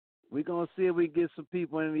 we're going to see if we get some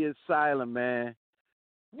people in the asylum, man.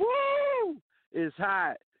 Woo! It's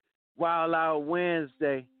hot. Wild Out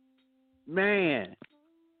Wednesday. Man,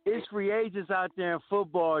 it's free agents out there in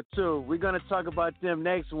football, too. We're going to talk about them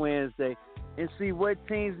next Wednesday and see what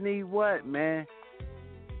teams need what, man.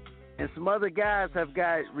 And some other guys have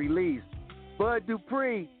got released. Bud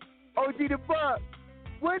Dupree, OG the Buck,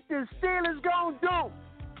 what the Steelers going to do?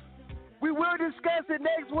 We will discuss it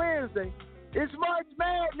next Wednesday. It's March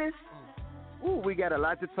Madness. Ooh, we got a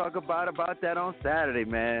lot to talk about that on Saturday,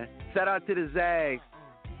 man. Shout out to the Zags.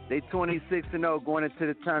 They 26-0 going into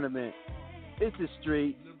the tournament. It's the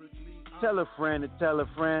street. Tell a friend to tell a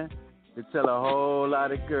friend to tell a whole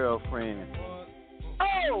lot of girlfriends.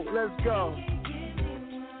 Oh, let's go.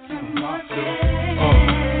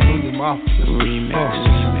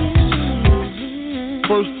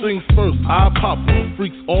 First things first, I pop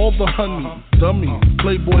freaks all the honeys, dummies,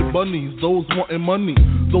 playboy bunnies, those wanting money.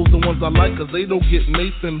 Those the ones I like cause they don't get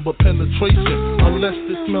Nathan but penetration. Unless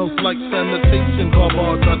it smells like sanitation.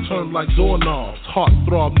 Garbage I turn like doorknobs.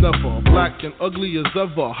 Heartthrob never, black and ugly as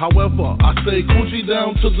ever. However, I say coochie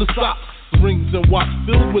down to the socks. Rings and watch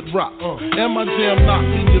filled with rock. And my jam knock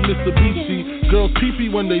in your Mitsubishi. Girls pee-pee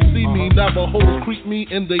when they see me. Navajos creep me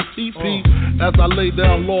in they teepee. As I lay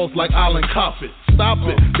down laws like Island Coppet. Stop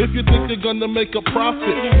it, if you think you're gonna make a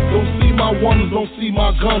profit. Don't see my ones, don't see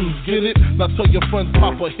my guns. Get it? Now tell your friends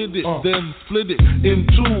Papa hit it. Then split it in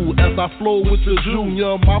two. As I flow with the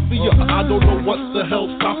Junior Mafia. I don't know what the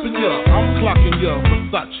hell's stopping ya. I'm clocking ya,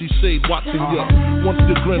 Versace shade watching ya. Once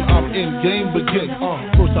you grin, I'm in, game begins.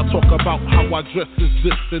 First I talk about how I dress is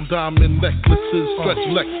this and diamond necklaces, stretch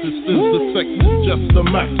Lexus is the sex is just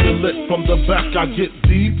immaculate. From the back I get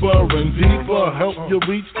deeper and deeper, help you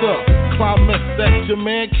reach the climax that your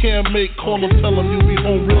man can't make. Call him, tell him you be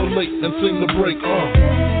home real late and sing the break.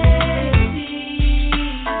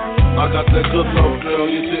 I got that good love, girl,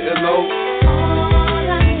 you didn't know.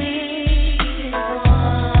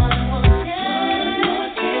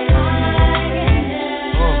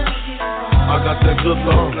 I got that good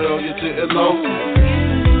love, girl, you didn't know.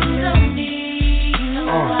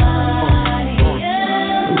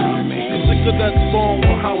 Sick of that song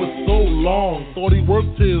on how it's so long. Thought he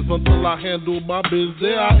worked his until I handled my biz.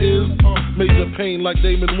 There I is, major pain like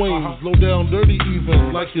Damon Wayans. Low down dirty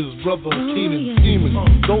even like his brother Keenan scheming.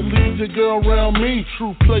 Don't leave your girl around me,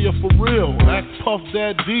 true player for real. Act Puff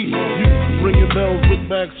Dad D. You ringing bells with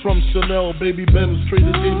bags from Chanel. Baby Benz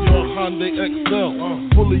traded in your Hyundai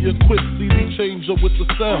XL. Fully equipped CD changer with the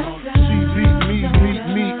cell. She beat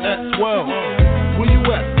me at 12. Where you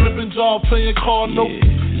at? Flipping job, playing car notes.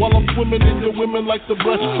 While I'm swimming in your women like the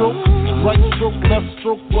breaststroke. Right stroke, left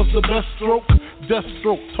stroke was the best stroke. Death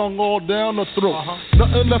stroke, tongue all down the throat.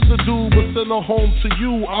 Nothing left to do but send her home to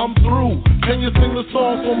you. I'm through. Can you sing the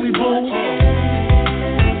song for me, boo?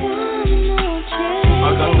 I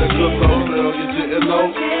got that good love, girl, you didn't know.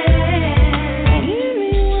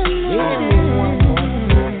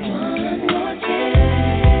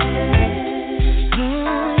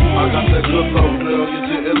 I got that good love, girl, you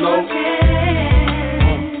didn't know.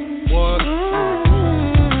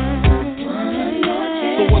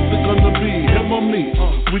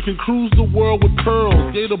 We can cruise the world with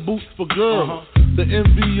pearls, gator boots for girls. The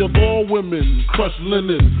envy of all women, crushed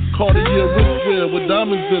linen, Cartier wristwear with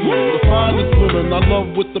diamonds in them. The finest women I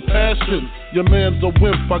love with the passion. Your man's a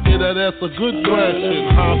wimp, I get that ass a good thrashing.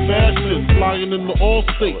 High fashion, flying in the all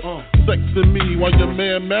state. Sexing me while your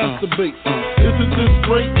man masturbates. Isn't this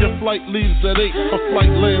great? Your flight leaves at 8, her flight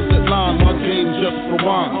lands at 9. My game just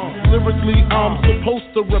rewind. Lyrically, I'm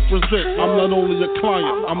supposed to represent. I'm not only a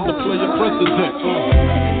client, I'm the player president.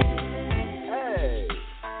 Hey,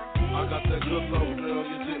 I got that good love, girl,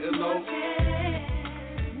 you didn't know.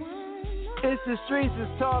 it's the Streets is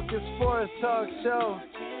Talk, the sports talk show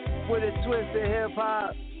with a twist of hip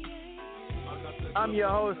hop. I'm your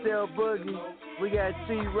host, L Boogie. We got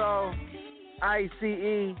T-Raw,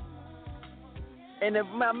 ICE, and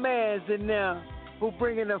my man's in there who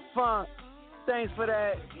bringing the funk. Thanks for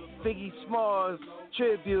that, Biggie Smalls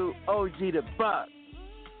tribute, OG the Buck.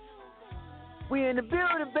 We in the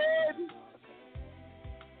building, baby.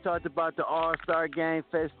 Talked about the All-Star Game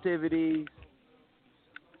festivities.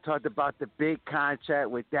 Talked about the big contract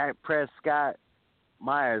with Dak Prescott,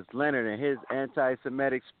 Myers Leonard, and his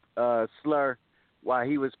anti-Semitic slur while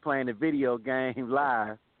he was playing the video game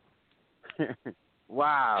live.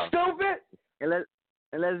 Wow. Stupid. And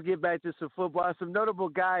let's get back to some football. Some notable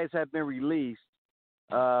guys have been released.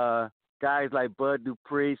 Guys like Bud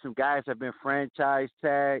Dupree. Some guys have been franchise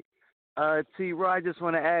tagged. T-Roy, I just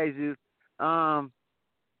want to ask you,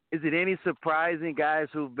 is it any surprising guys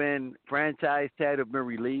who've been franchise tagged have been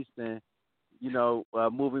released and,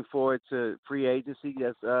 moving forward to free agency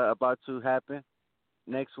that's about to happen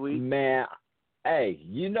next week? Man, hey,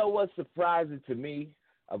 you know what's surprising to me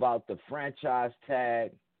about the franchise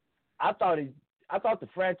tag? I thought the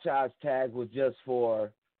franchise tag was just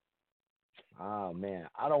for. Oh man,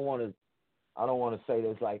 I don't want to say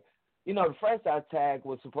this. Like, the franchise tag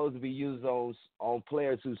was supposed to be used on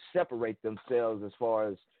players who separate themselves as far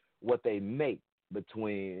as what they make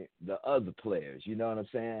between the other players. You know what I'm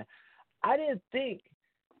saying? I didn't think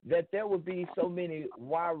that there would be so many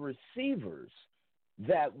wide receivers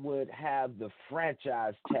that would have the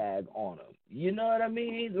franchise tag on them. You know what I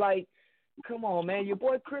mean? Like, come on, man. Your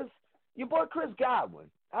boy Chris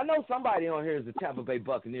Godwin. I know somebody on here is a Tampa Bay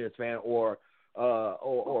Buccaneers fan or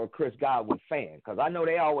Chris Godwin fan, because I know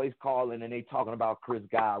they always calling and they talking about Chris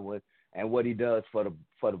Godwin and what he does for the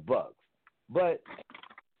Bucs. But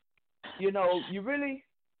he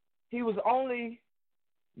was only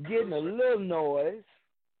getting a little noise.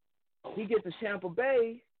 He gets to Tampa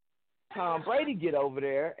Bay, Tom Brady get over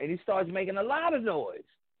there, and he starts making a lot of noise.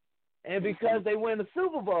 And because they win the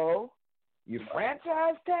Super Bowl, you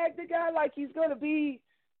franchise tag the guy like he's going to be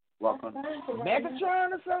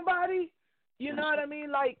Megatron or somebody? You know what I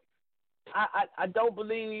mean? Like, I don't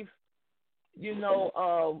believe,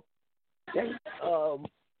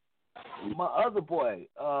 my other boy,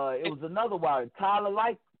 it was another one, Tyler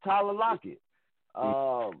Lockett.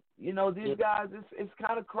 These guys, it's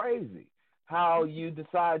kind of crazy how you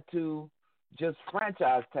decide to just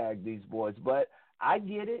franchise tag these boys. But I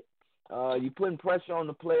get it. You're putting pressure on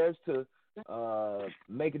the players to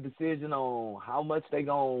make a decision on how much they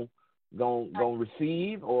gonna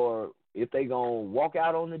receive or if they gonna walk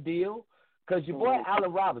out on the deal. Because your boy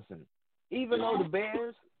Allen Robinson, even though the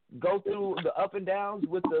Bears go through the up and downs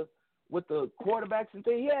with the quarterbacks and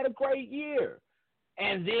things, he had a great year.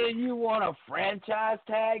 And then you want to franchise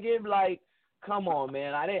tag him? Like, come on,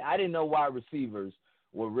 man. I didn't know wide receivers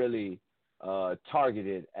were really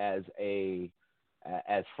targeted as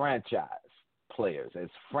franchise players, as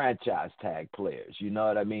franchise tag players. You know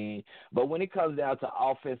what I mean? But when it comes down to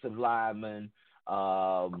offensive linemen,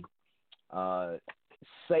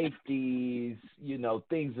 safeties,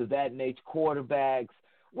 things of that nature, quarterbacks,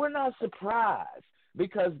 we're not surprised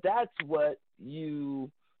because that's what you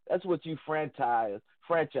franchise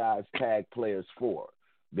tag players for,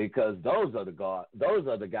 because those are the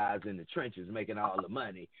guys in the trenches making all the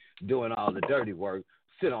money, doing all the dirty work,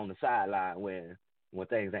 sit on the sideline when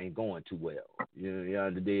things ain't going too well. You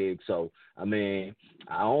understand? So, I mean,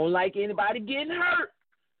 I don't like anybody getting hurt,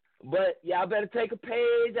 but y'all better take a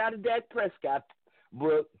page out of Dak Prescott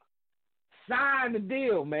book. Sign the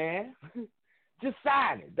deal, man. Just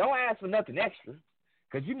sign it. Don't ask for nothing extra,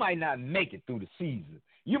 because you might not make it through the season.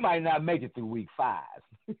 You might not make it through week 5.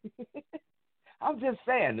 I'm just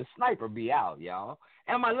saying, the sniper be out, y'all.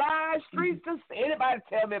 Am I lying, Streets? Just anybody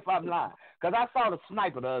tell me if I'm lying. Because I saw the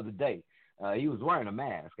sniper the other day. He was wearing a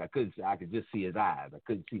mask. I could just see his eyes. I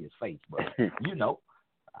couldn't see his face. But,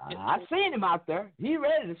 I seen him out there. He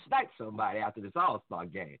ready to snipe somebody after this All-Star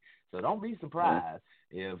game. So don't be surprised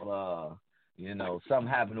if, something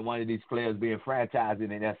happened to one of these players being franchised in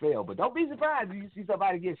the NFL. But don't be surprised if you see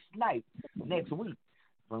somebody get sniped next week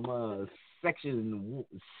from section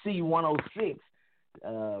C106,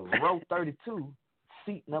 row 32,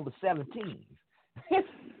 seat number 17.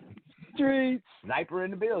 Streets. Sniper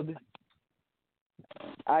in the building.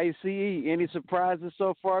 ICE, any surprises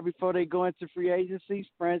so far before they go into free agencies,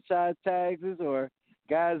 franchise tags, or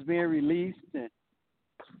guys being released and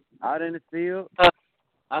out in the field?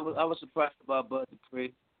 I was surprised about Bud Dupree.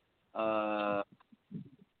 If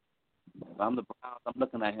I'm the Browns, I'm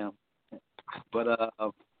looking at him. But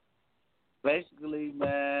basically,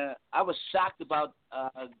 man, I was shocked about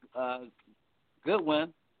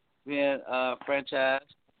Goodwin being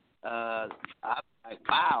franchised. I'm like,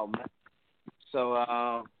 wow, man. So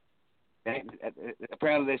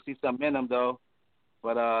apparently they see something in him, though.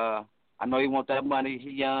 But I know he wants that money.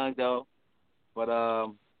 He young, though. But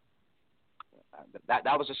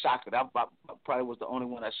that was a shocker. That probably was the only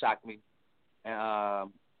one that shocked me. And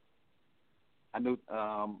I knew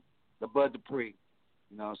the Bud Dupree.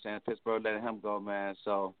 You know what I'm saying? Pittsburgh letting him go, man.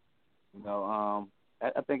 So, I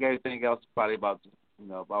think everything else is probably about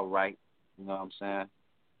right. You know what I'm saying?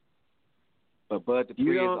 But Bud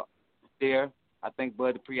Dupree is there. I think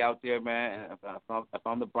Bud Dupree out there, man. If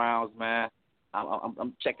I'm the Browns, man,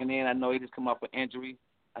 I'm checking in. I know he just come off with injury.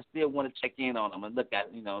 I still want to check in on him and look at,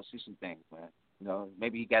 see some things, man.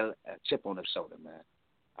 Maybe he got a chip on his shoulder, man.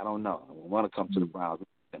 I don't know. I want to come to the Browns.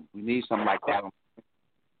 We need something like that.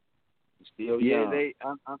 He's still young.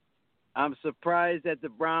 I'm surprised that the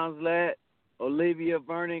Browns let Olivia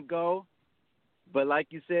Vernon go. But like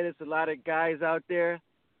you said, it's a lot of guys out there, a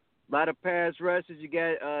lot of pass rushers. You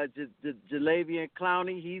got Jalavian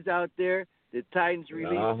Clowney. He's out there. The Titans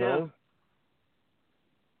released him.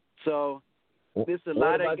 So there's a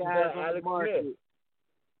lot of guys on the market. Smith?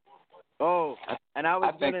 Oh, and I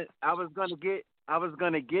was gonna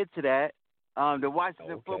get to that. The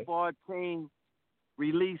Washington football team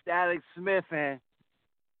released Alex Smith, and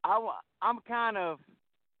I'm kind of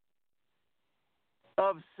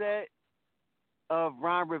upset of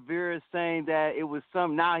Ron Rivera saying that it was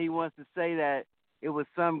some. Now he wants to say that it was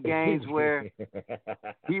some games where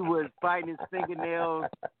he was biting his fingernails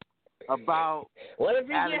about Alex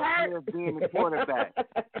Smith being the quarterback.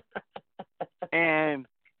 And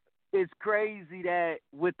it's crazy that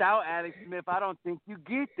without Alex Smith, I don't think you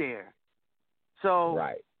get there. So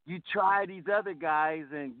you try these other guys,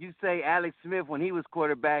 and you say Alex Smith when he was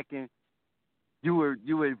quarterbacking, you were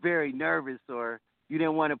very nervous, or you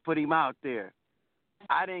didn't want to put him out there.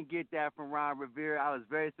 I didn't get that from Ron Rivera. I was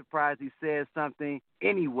very surprised he said something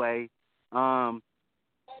anyway.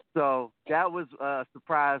 So that was a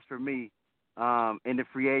surprise for me in the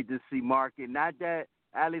free agency market. Not that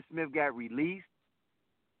Alex Smith got released,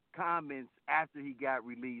 comments after he got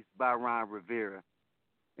released by Ron Rivera.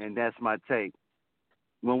 And that's my take.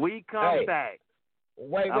 When we come back,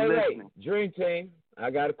 wait. Dream Team, I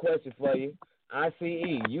got a question for you.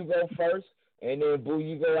 ICE, you go first, and then Boo,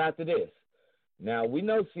 you go after this. Now, we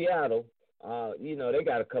know Seattle, they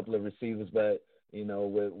got a couple of receivers, but,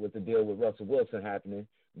 with the deal with Russell Wilson happening,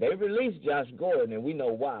 they released Josh Gordon, and we know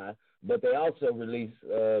why, but they also released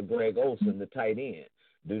Greg Olsen, the tight end.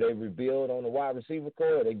 Do they rebuild on the wide receiver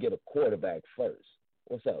core, or they get a quarterback first?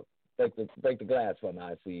 What's up? Break the glass for me,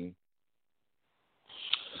 ICE.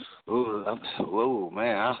 Ooh,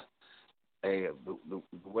 man. The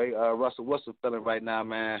way Russell Wilson feeling right now,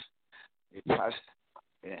 man,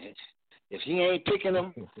 if he ain't picking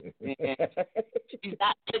him, if he's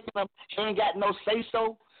not picking him, he ain't got no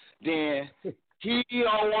say-so, then he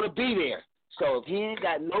don't want to be there. So if he ain't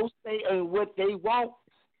got no say in what they want,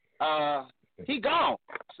 he gone.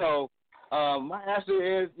 So my answer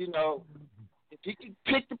is, if he can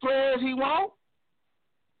pick the players he want,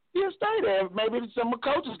 he'll stay there. Maybe some of the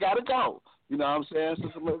coaches got to go. You know what I'm saying?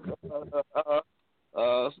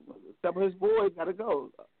 Some of his boys got to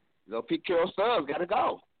go. Pete Carroll's sons got to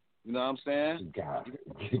go. You know what I'm saying?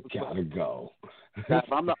 You gotta go.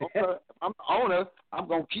 If I'm the owner, I'm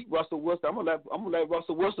gonna keep Russell Wilson. I'm gonna let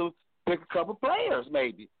Russell Wilson pick a couple players.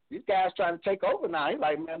 Maybe these guys trying to take over now. He's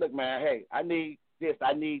like, man, look, man, hey, I need this,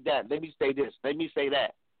 I need that. Let me say this, let me say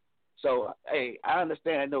that. So, hey, I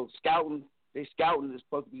understand. I know scouting is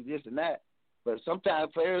supposed to be this and that, but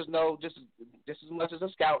sometimes players know just as much as a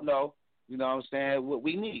scout know. You know what I'm saying? What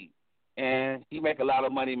we need, and he make a lot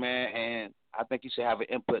of money, man, and I think he should have an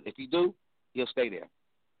input. If he do, he'll stay there.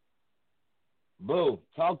 Boo,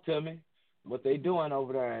 talk to me. What they doing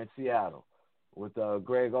over there in Seattle with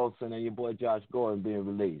Greg Olsen and your boy Josh Gordon being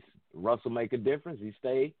released? Russell make a difference? He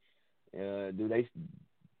stay?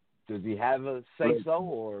 Does he have a say so,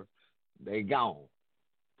 or they gone?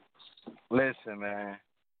 Listen, man.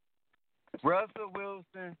 Russell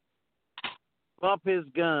Wilson bump his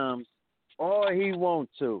gums all he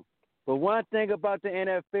wants to. But one thing about the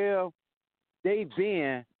NFL, they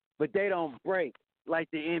bend, but they don't break like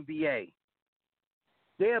the NBA.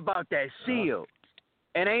 They're about that shield.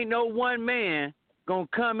 And ain't no one man going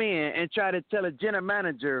to come in and try to tell a general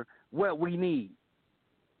manager what we need.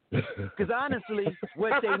 Because honestly,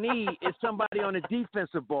 what they need is somebody on the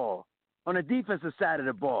defensive side of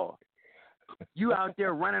the ball. You out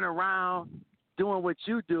there running around doing what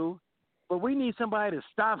you do, but we need somebody to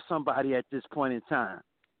stop somebody at this point in time.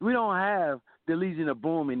 We don't have the Legion of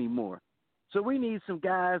Boom anymore. So we need some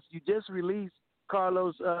guys. You just released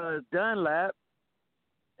Carlos Dunlap,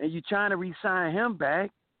 and you're trying to re-sign him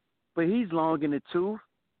back, but he's long in the tooth.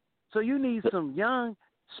 So you need some young,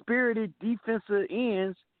 spirited defensive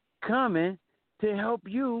ends coming to help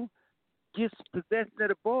you get possession of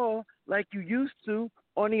the ball like you used to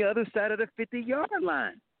on the other side of the 50-yard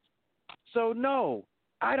line. So, no,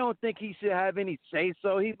 I don't think he should have any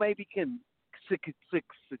say-so. He maybe can,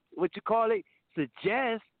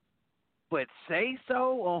 suggest, but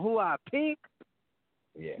say-so on who I pick?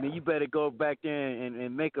 Yeah. I mean, you better go back there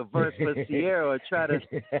and make a verse for Sierra or try to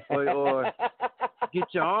or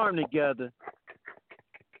get your arm together.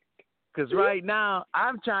 Because right now,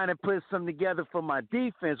 I'm trying to put something together for my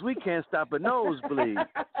defense. We can't stop a nosebleed.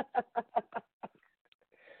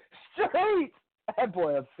 Straight. That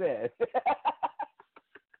boy upset.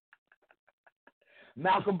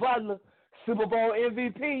 Malcolm Butler, Super Bowl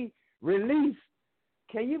MVP, released.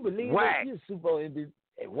 Can you believe Whack. it? You're Super Bowl MVP.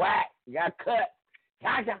 Whack. You got cut.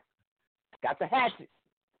 Got the hatchet.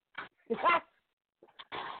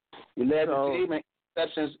 He led the team in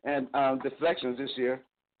interceptions and deflections this year.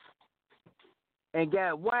 And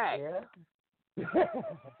got whacked. Yeah.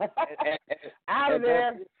 Out of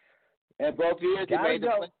there. And both years he made the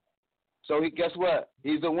play. So guess what?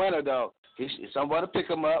 He's the winner, though. Somebody pick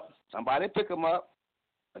him up.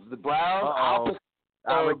 The Browns.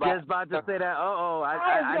 I was just about to say that.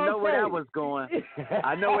 I know where that was going.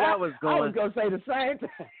 I know where that was going. I was going to say the same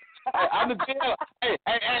thing. I'm the deal.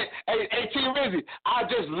 Hey, T. Rizzy, I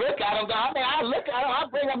just look at him. I look at him. I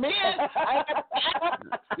bring him in.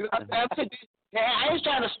 You know what I'm saying? I ain't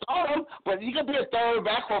trying to start him, but you can be a third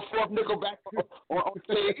back or fourth nickel back on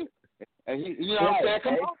the team. And you know what I'm saying?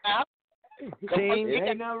 Come on now. Teams,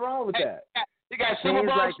 ain't nothing wrong with that. You got Super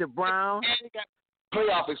Bowl like the Browns. And you got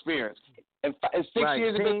playoff experience. And 6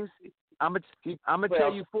 years ago, I'm gonna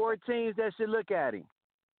tell you 4 teams that should look at him.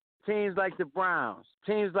 Teams like the Browns,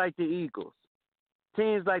 teams like the Eagles,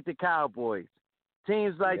 teams like the Cowboys,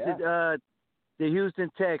 teams like the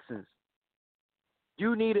Houston Texans.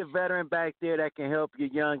 You need a veteran back there that can help your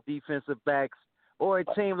young defensive backs, or a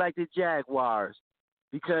team like the Jaguars,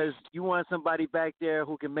 because you want somebody back there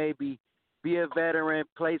who can maybe be a veteran,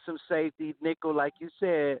 play some safety, nickel, like you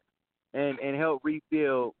said, and help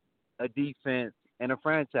rebuild a defense and a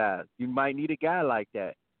franchise. You might need a guy like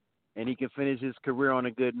that, and he can finish his career on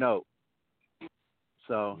a good note.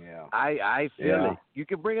 So I feel it. You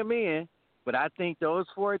can bring him in, but I think those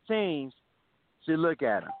 4 teams should look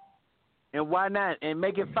at him. And why not? And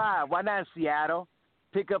make it 5. Why not Seattle?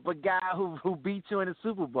 Pick up a guy who beat you in the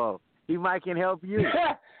Super Bowl. He might can help you.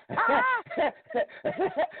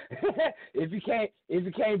 If you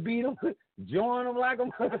can't beat him, join him like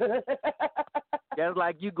him. That's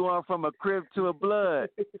like you going from a Crip to a Blood.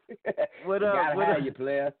 What up? Gotta have you,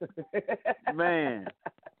 player. Man,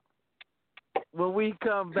 when we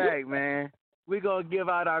come back, man, we're gonna give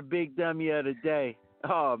out our big dummy of the day.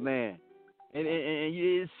 Oh man, and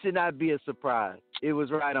it should not be a surprise. It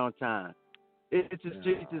was right on time. It's the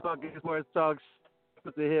streets, it's fucking sports talks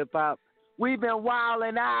with the hip hop. We've been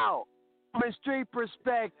wilding out from a street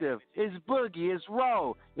perspective. It's Boogie, it's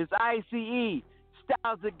Roll, it's ICE,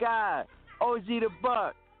 Styles the God, OG the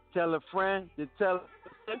Buck. Tell a friend to tell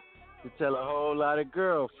a whole lot of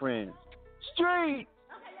girlfriends. Street,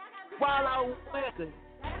 while I listen.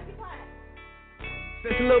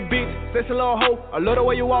 Sexy little bitch, sexy little hoe. I love the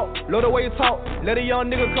way you walk, love the way you talk. Let a young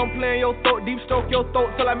nigga come play in your throat, deep stroke your throat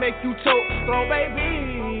till I make you choke. Throw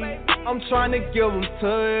baby, I'm trying to give them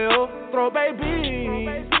to you. Throw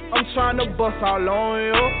baby, I'm trying to bust all on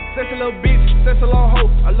you. Sexy little bitch, sexy little hoe.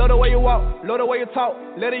 I love the way you walk, love the way you talk.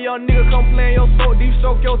 Let a young nigga come play in your throat, deep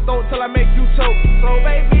stroke your throat till I make you choke. Throw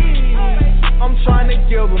baby, I'm trying to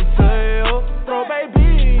give them to you. Throw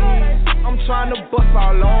baby, I'm trying to bust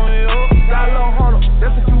all on you. Got a little hunter,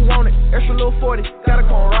 that's if you want it. Extra little 40, gotta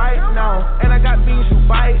come right now. And I got beans, you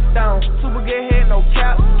bite down. Super good head, no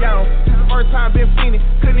cap down. This the first time been fiending,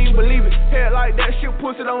 couldn't even believe it. Head like that, shit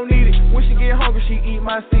pussy don't need it. When she get hungry, she eat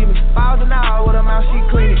my semen. 1,000 an hour with her mouth, she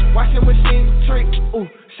clean it. Washing machine trick, ooh.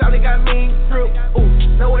 Shawty got mean grip, ooh.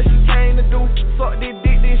 Know what she came to do. Suck this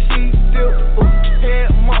dick, then she still, ooh.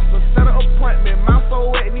 Head muscle, set an appointment. Mouth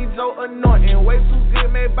so wet, needs your anointing. Way too good,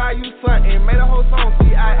 may buy you something. Made a whole song,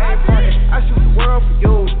 see I ain't frontin'. I shoot the world for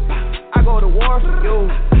you. I go to war for you.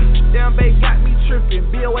 Damn, babe got me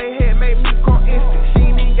trippin'. BOA head made me come instant. She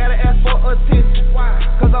ain't even gotta ask for attention. Why?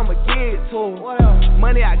 Cause I'ma give it to her.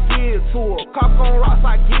 Money I give to her. Cock on rocks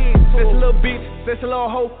I give to her. This little bitch, this little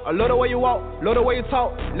hoe. I love the way you walk, love the way you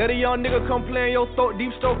talk. Let a young nigga come play in your throat,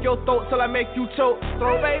 deep stroke your throat till I make you choke.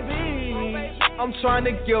 Throw baby, I'm trying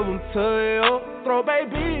to give them to you. Throw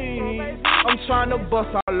baby, I'm trying to bust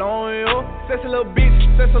all on you. Sexy little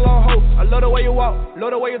bitch, sexy little hoe. I love the way you walk,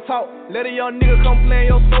 love the way you talk. Let a young nigga come play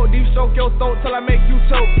in your throat, deep stroke your throat till I make you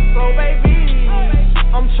choke. Throw baby,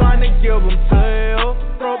 I'm trying to give them to you.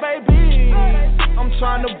 Throw baby, I'm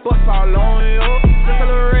trying to bust all on you. Sexy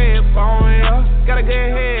little red bone, yeah. Got a good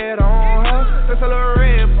head on her. Sexy little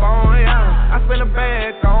red bone, yeah. I spend a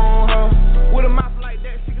bag on her. With a mouth like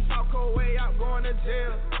that, she can talk her way out, going to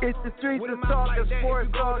jail. It's the Streets of Talk, the sports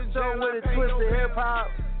talk show with a twist of hip hop.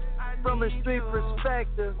 From a street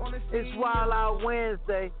perspective, it's Wild Out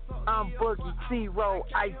Wednesday. I'm Boogie, T-Roll,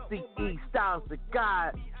 ICE, Styles the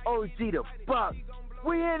God, OG the Buck.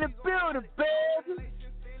 We in the building, baby.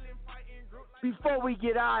 Before we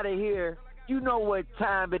get out of here, you know what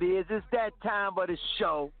time it is. It's that time of the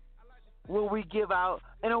show when we give out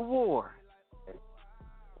an award.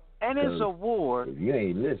 And this award you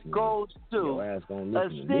ain't listening, goes to a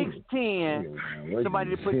 6'10".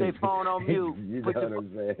 Somebody to put their phone on mute. You know what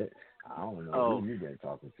I'm saying? I don't know who you been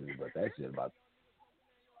talking to, but that shit about.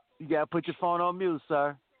 You gotta put your phone on mute,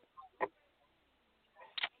 sir.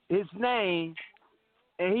 His name,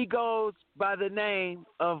 and he goes by the name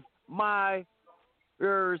of Myers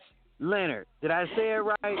Leonard. Did I say it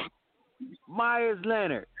right? Myers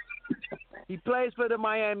Leonard. He plays for the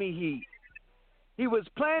Miami Heat. He was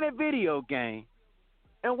playing a video game,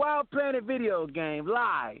 and while playing a video game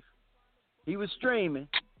live, he was streaming.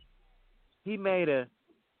 He made a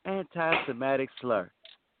anti-Semitic slur.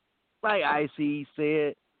 Like ICE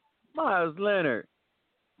said, Myers Leonard,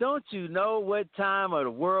 don't you know what time of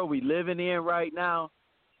the world we living in right now?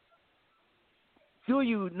 Do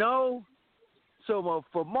you know? So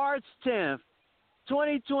for March 10th,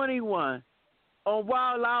 2021, on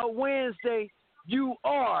Wild Out Wednesday, you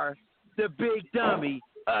are the big dummy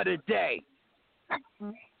of the day.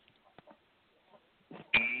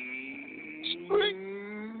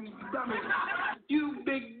 Dummy. You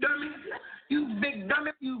big dummy. You big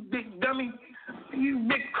dummy. You big dummy. You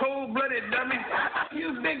big cold-blooded dummy.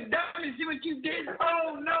 You big dummy. See what you did?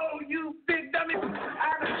 Oh, no, you big dummy.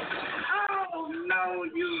 Oh, no,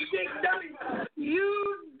 you big dummy.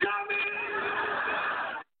 You dummy.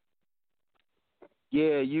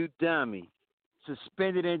 Yeah, you dummy.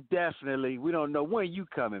 Suspended indefinitely. We don't know when you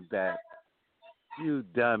coming back. You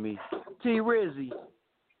dummy. T. Rizzy,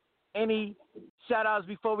 any shout-outs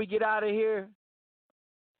before we get out of here?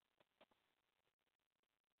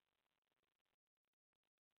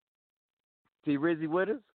 T. Rizzy with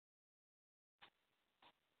us?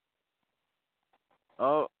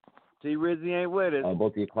 Oh, T. Rizzy ain't with us.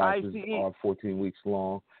 Both of your classes are 14 weeks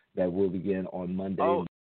long. That will begin on Monday. Oh,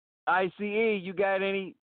 ICE, you got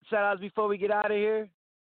any shout-outs before we get out of here?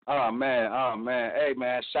 Oh, man. Hey,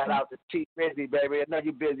 man, shout out to T. Rizzy, baby. I know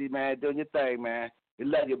you're busy, man, doing your thing, man. We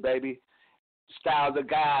love you, baby. Styles of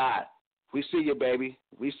God. We see you, baby.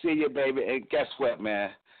 We see you, baby. And guess what,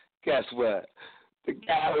 man? Guess what? The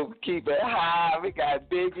guy who keep it high, we got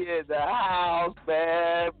Biggie in the house,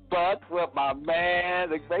 man. Buck with my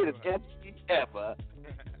man, the greatest MC ever,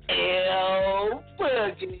 L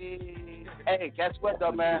Boogie. Hey, guess what,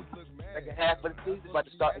 though, man? Second half of the season about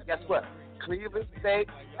to start. And guess what? Cleveland State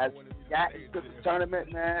has got into the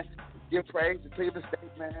tournament, man. Give praise to Cleveland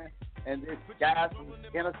State, man. And this guys from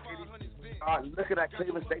the inner city start looking at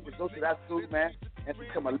Cleveland State to go to that school, man, and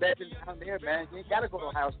become a legend down there, man. You ain't got to go to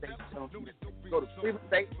Ohio State to go to Cleveland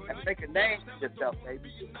State and make a name for yourself,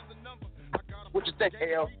 baby. What you think,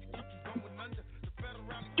 L?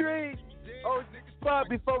 Street. Oh, but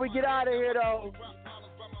before we get out of here, though,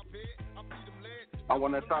 I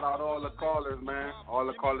want to shout out all the callers, man. All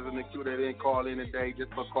the callers in the queue that didn't call in today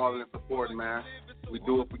just for calling and supporting, man. We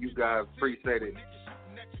do it for you guys. Appreciate it.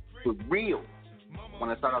 For real. I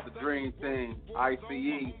want to shout out the Dream Team, ICE,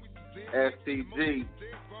 STG,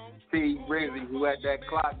 T. Rizzy, who at that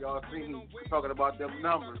clock, y'all see me talking about them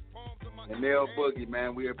numbers. And L Boogie,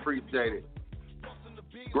 man, we appreciate it.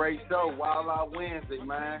 Great show, Wild Out Wednesday,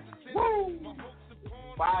 man. Woo!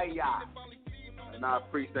 Fire! And I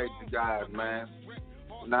appreciate you guys, man.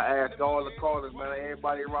 And I ask all the callers, man,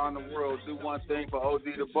 everybody around the world, do one thing for OG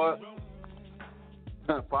the Buck.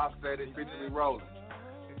 Pop said it, bitch me rolling.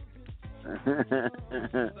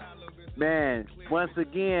 Man, once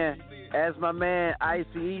again, as my man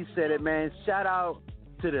ICE said it, man, shout out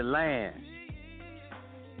to the land.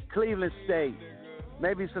 Cleveland State,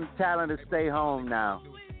 maybe some talent to stay home now.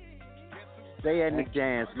 They in the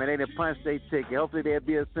dance, man. They done punched their ticket. Hopefully they'll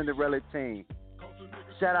be a Cinderella team.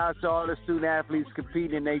 Shout out to all the student athletes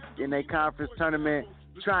competing in their conference tournament,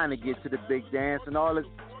 trying to get to the big dance, and all the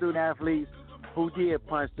student athletes who did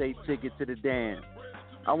punch their ticket to the dance.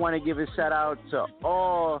 I want to give a shout out to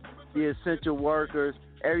all the essential workers,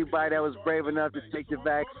 everybody that was brave enough to take the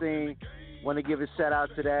vaccine. I want to give a shout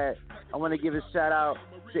out to that. I want to give a shout out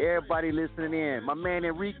to everybody listening in. My man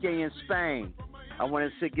Enrique in Spain. I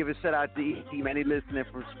want to give a shout out to E, man. He listening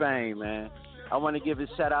from Spain, man. I want to give a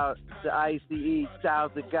shout out to ICE,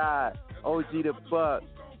 Styles of God, OG the Buck,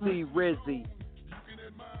 T. Rizzy.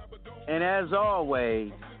 And as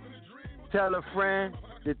always, tell a friend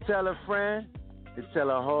to tell a friend to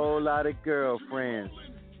tell a whole lot of girlfriends.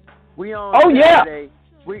 We on Saturday.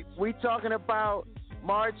 We talking about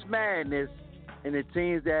March Madness and the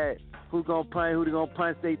teams that who gonna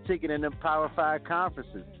punch their ticket in them Power 5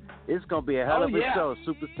 conferences. It's gonna be a hell of a show,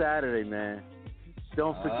 Super Saturday, man.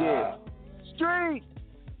 Don't forget. Street.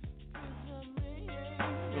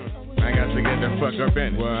 I got to get the fuck up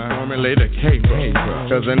in it. Formulate a caper.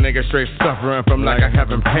 Cause a nigga straight suffering from like I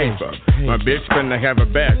haven't paper. My bitch finna have a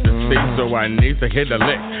bad to see, so I need to hit a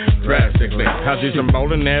lick drastically. I see some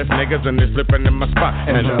bowling ass niggas and they slipping in my spot.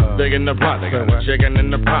 And big in the pot, they got a chicken in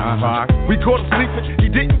the pot. We caught him sleeping, he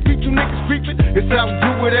didn't keep you niggas creeping. It's how we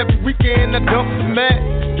do it every weekend, I dump the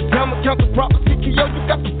man. The time I count the property, yo, you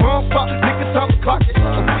got the bomb spot. Nigga, time to clock it.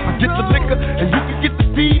 I get the liquor and you can get the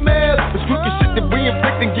female. It's crooked shit that we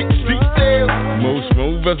inflict and get street sales. Move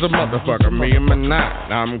smooth as a motherfucker, me and my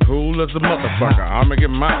nine. I'm cool as a motherfucker, I'ma get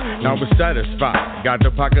mine. Now we're satisfied. Got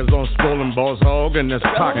the pockets on swollen balls, hog, and this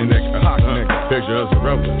pocket nigga. Picture us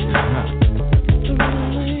rolling.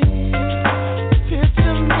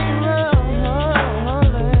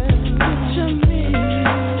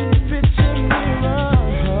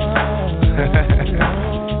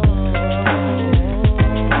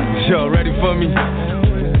 Y'all ready for me?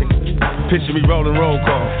 Picture me rolling roll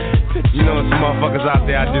call. You know, some motherfuckers out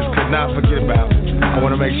there I just could not forget about. I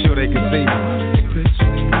wanna make sure they can see me.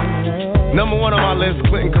 Number one on my list,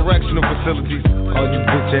 Clinton Correctional Facilities. All you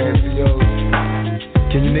bitch ass CEOs.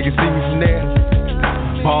 Can you niggas see me from there?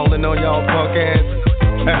 Ballin' on y'all punk ass.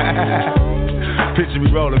 Picture me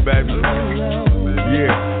rolling, baby.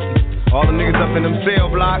 Yeah. All the niggas up in them cell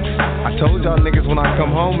blocks. I told y'all niggas when I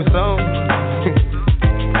come home it's on.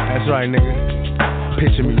 That's right, nigga.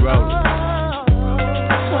 Picture me rolling.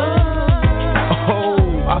 Oh,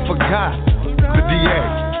 I forgot. The DA.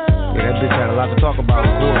 Yeah, that bitch had a lot to talk about,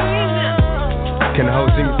 of course. Can the hoe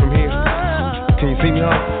see me from here? Can you see me,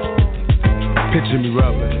 hoe? Picture me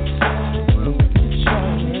rolling.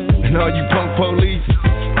 And all you punk police,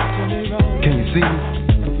 can you see me?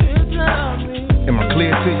 Am I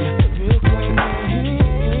clear to you?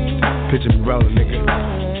 Picture me rolling, nigga.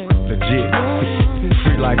 Legit.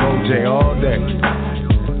 Free like OJ all day.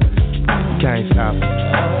 Can't stop it.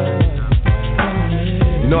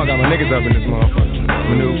 You know I got my niggas up in this motherfucker.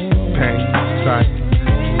 Manu, Pain, Sight,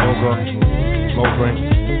 Mogo, Mobrain.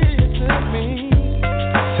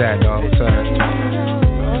 Sad dog, what's up?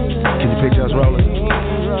 Can you picture us rolling?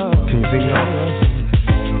 Can you see me on?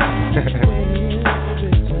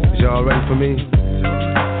 Is y'all ready for me?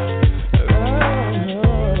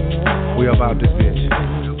 We about this bitch.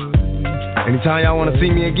 Anytime y'all wanna see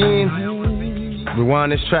me again,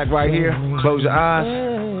 rewind this track right here, close your eyes,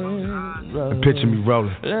 and picture me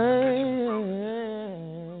rolling.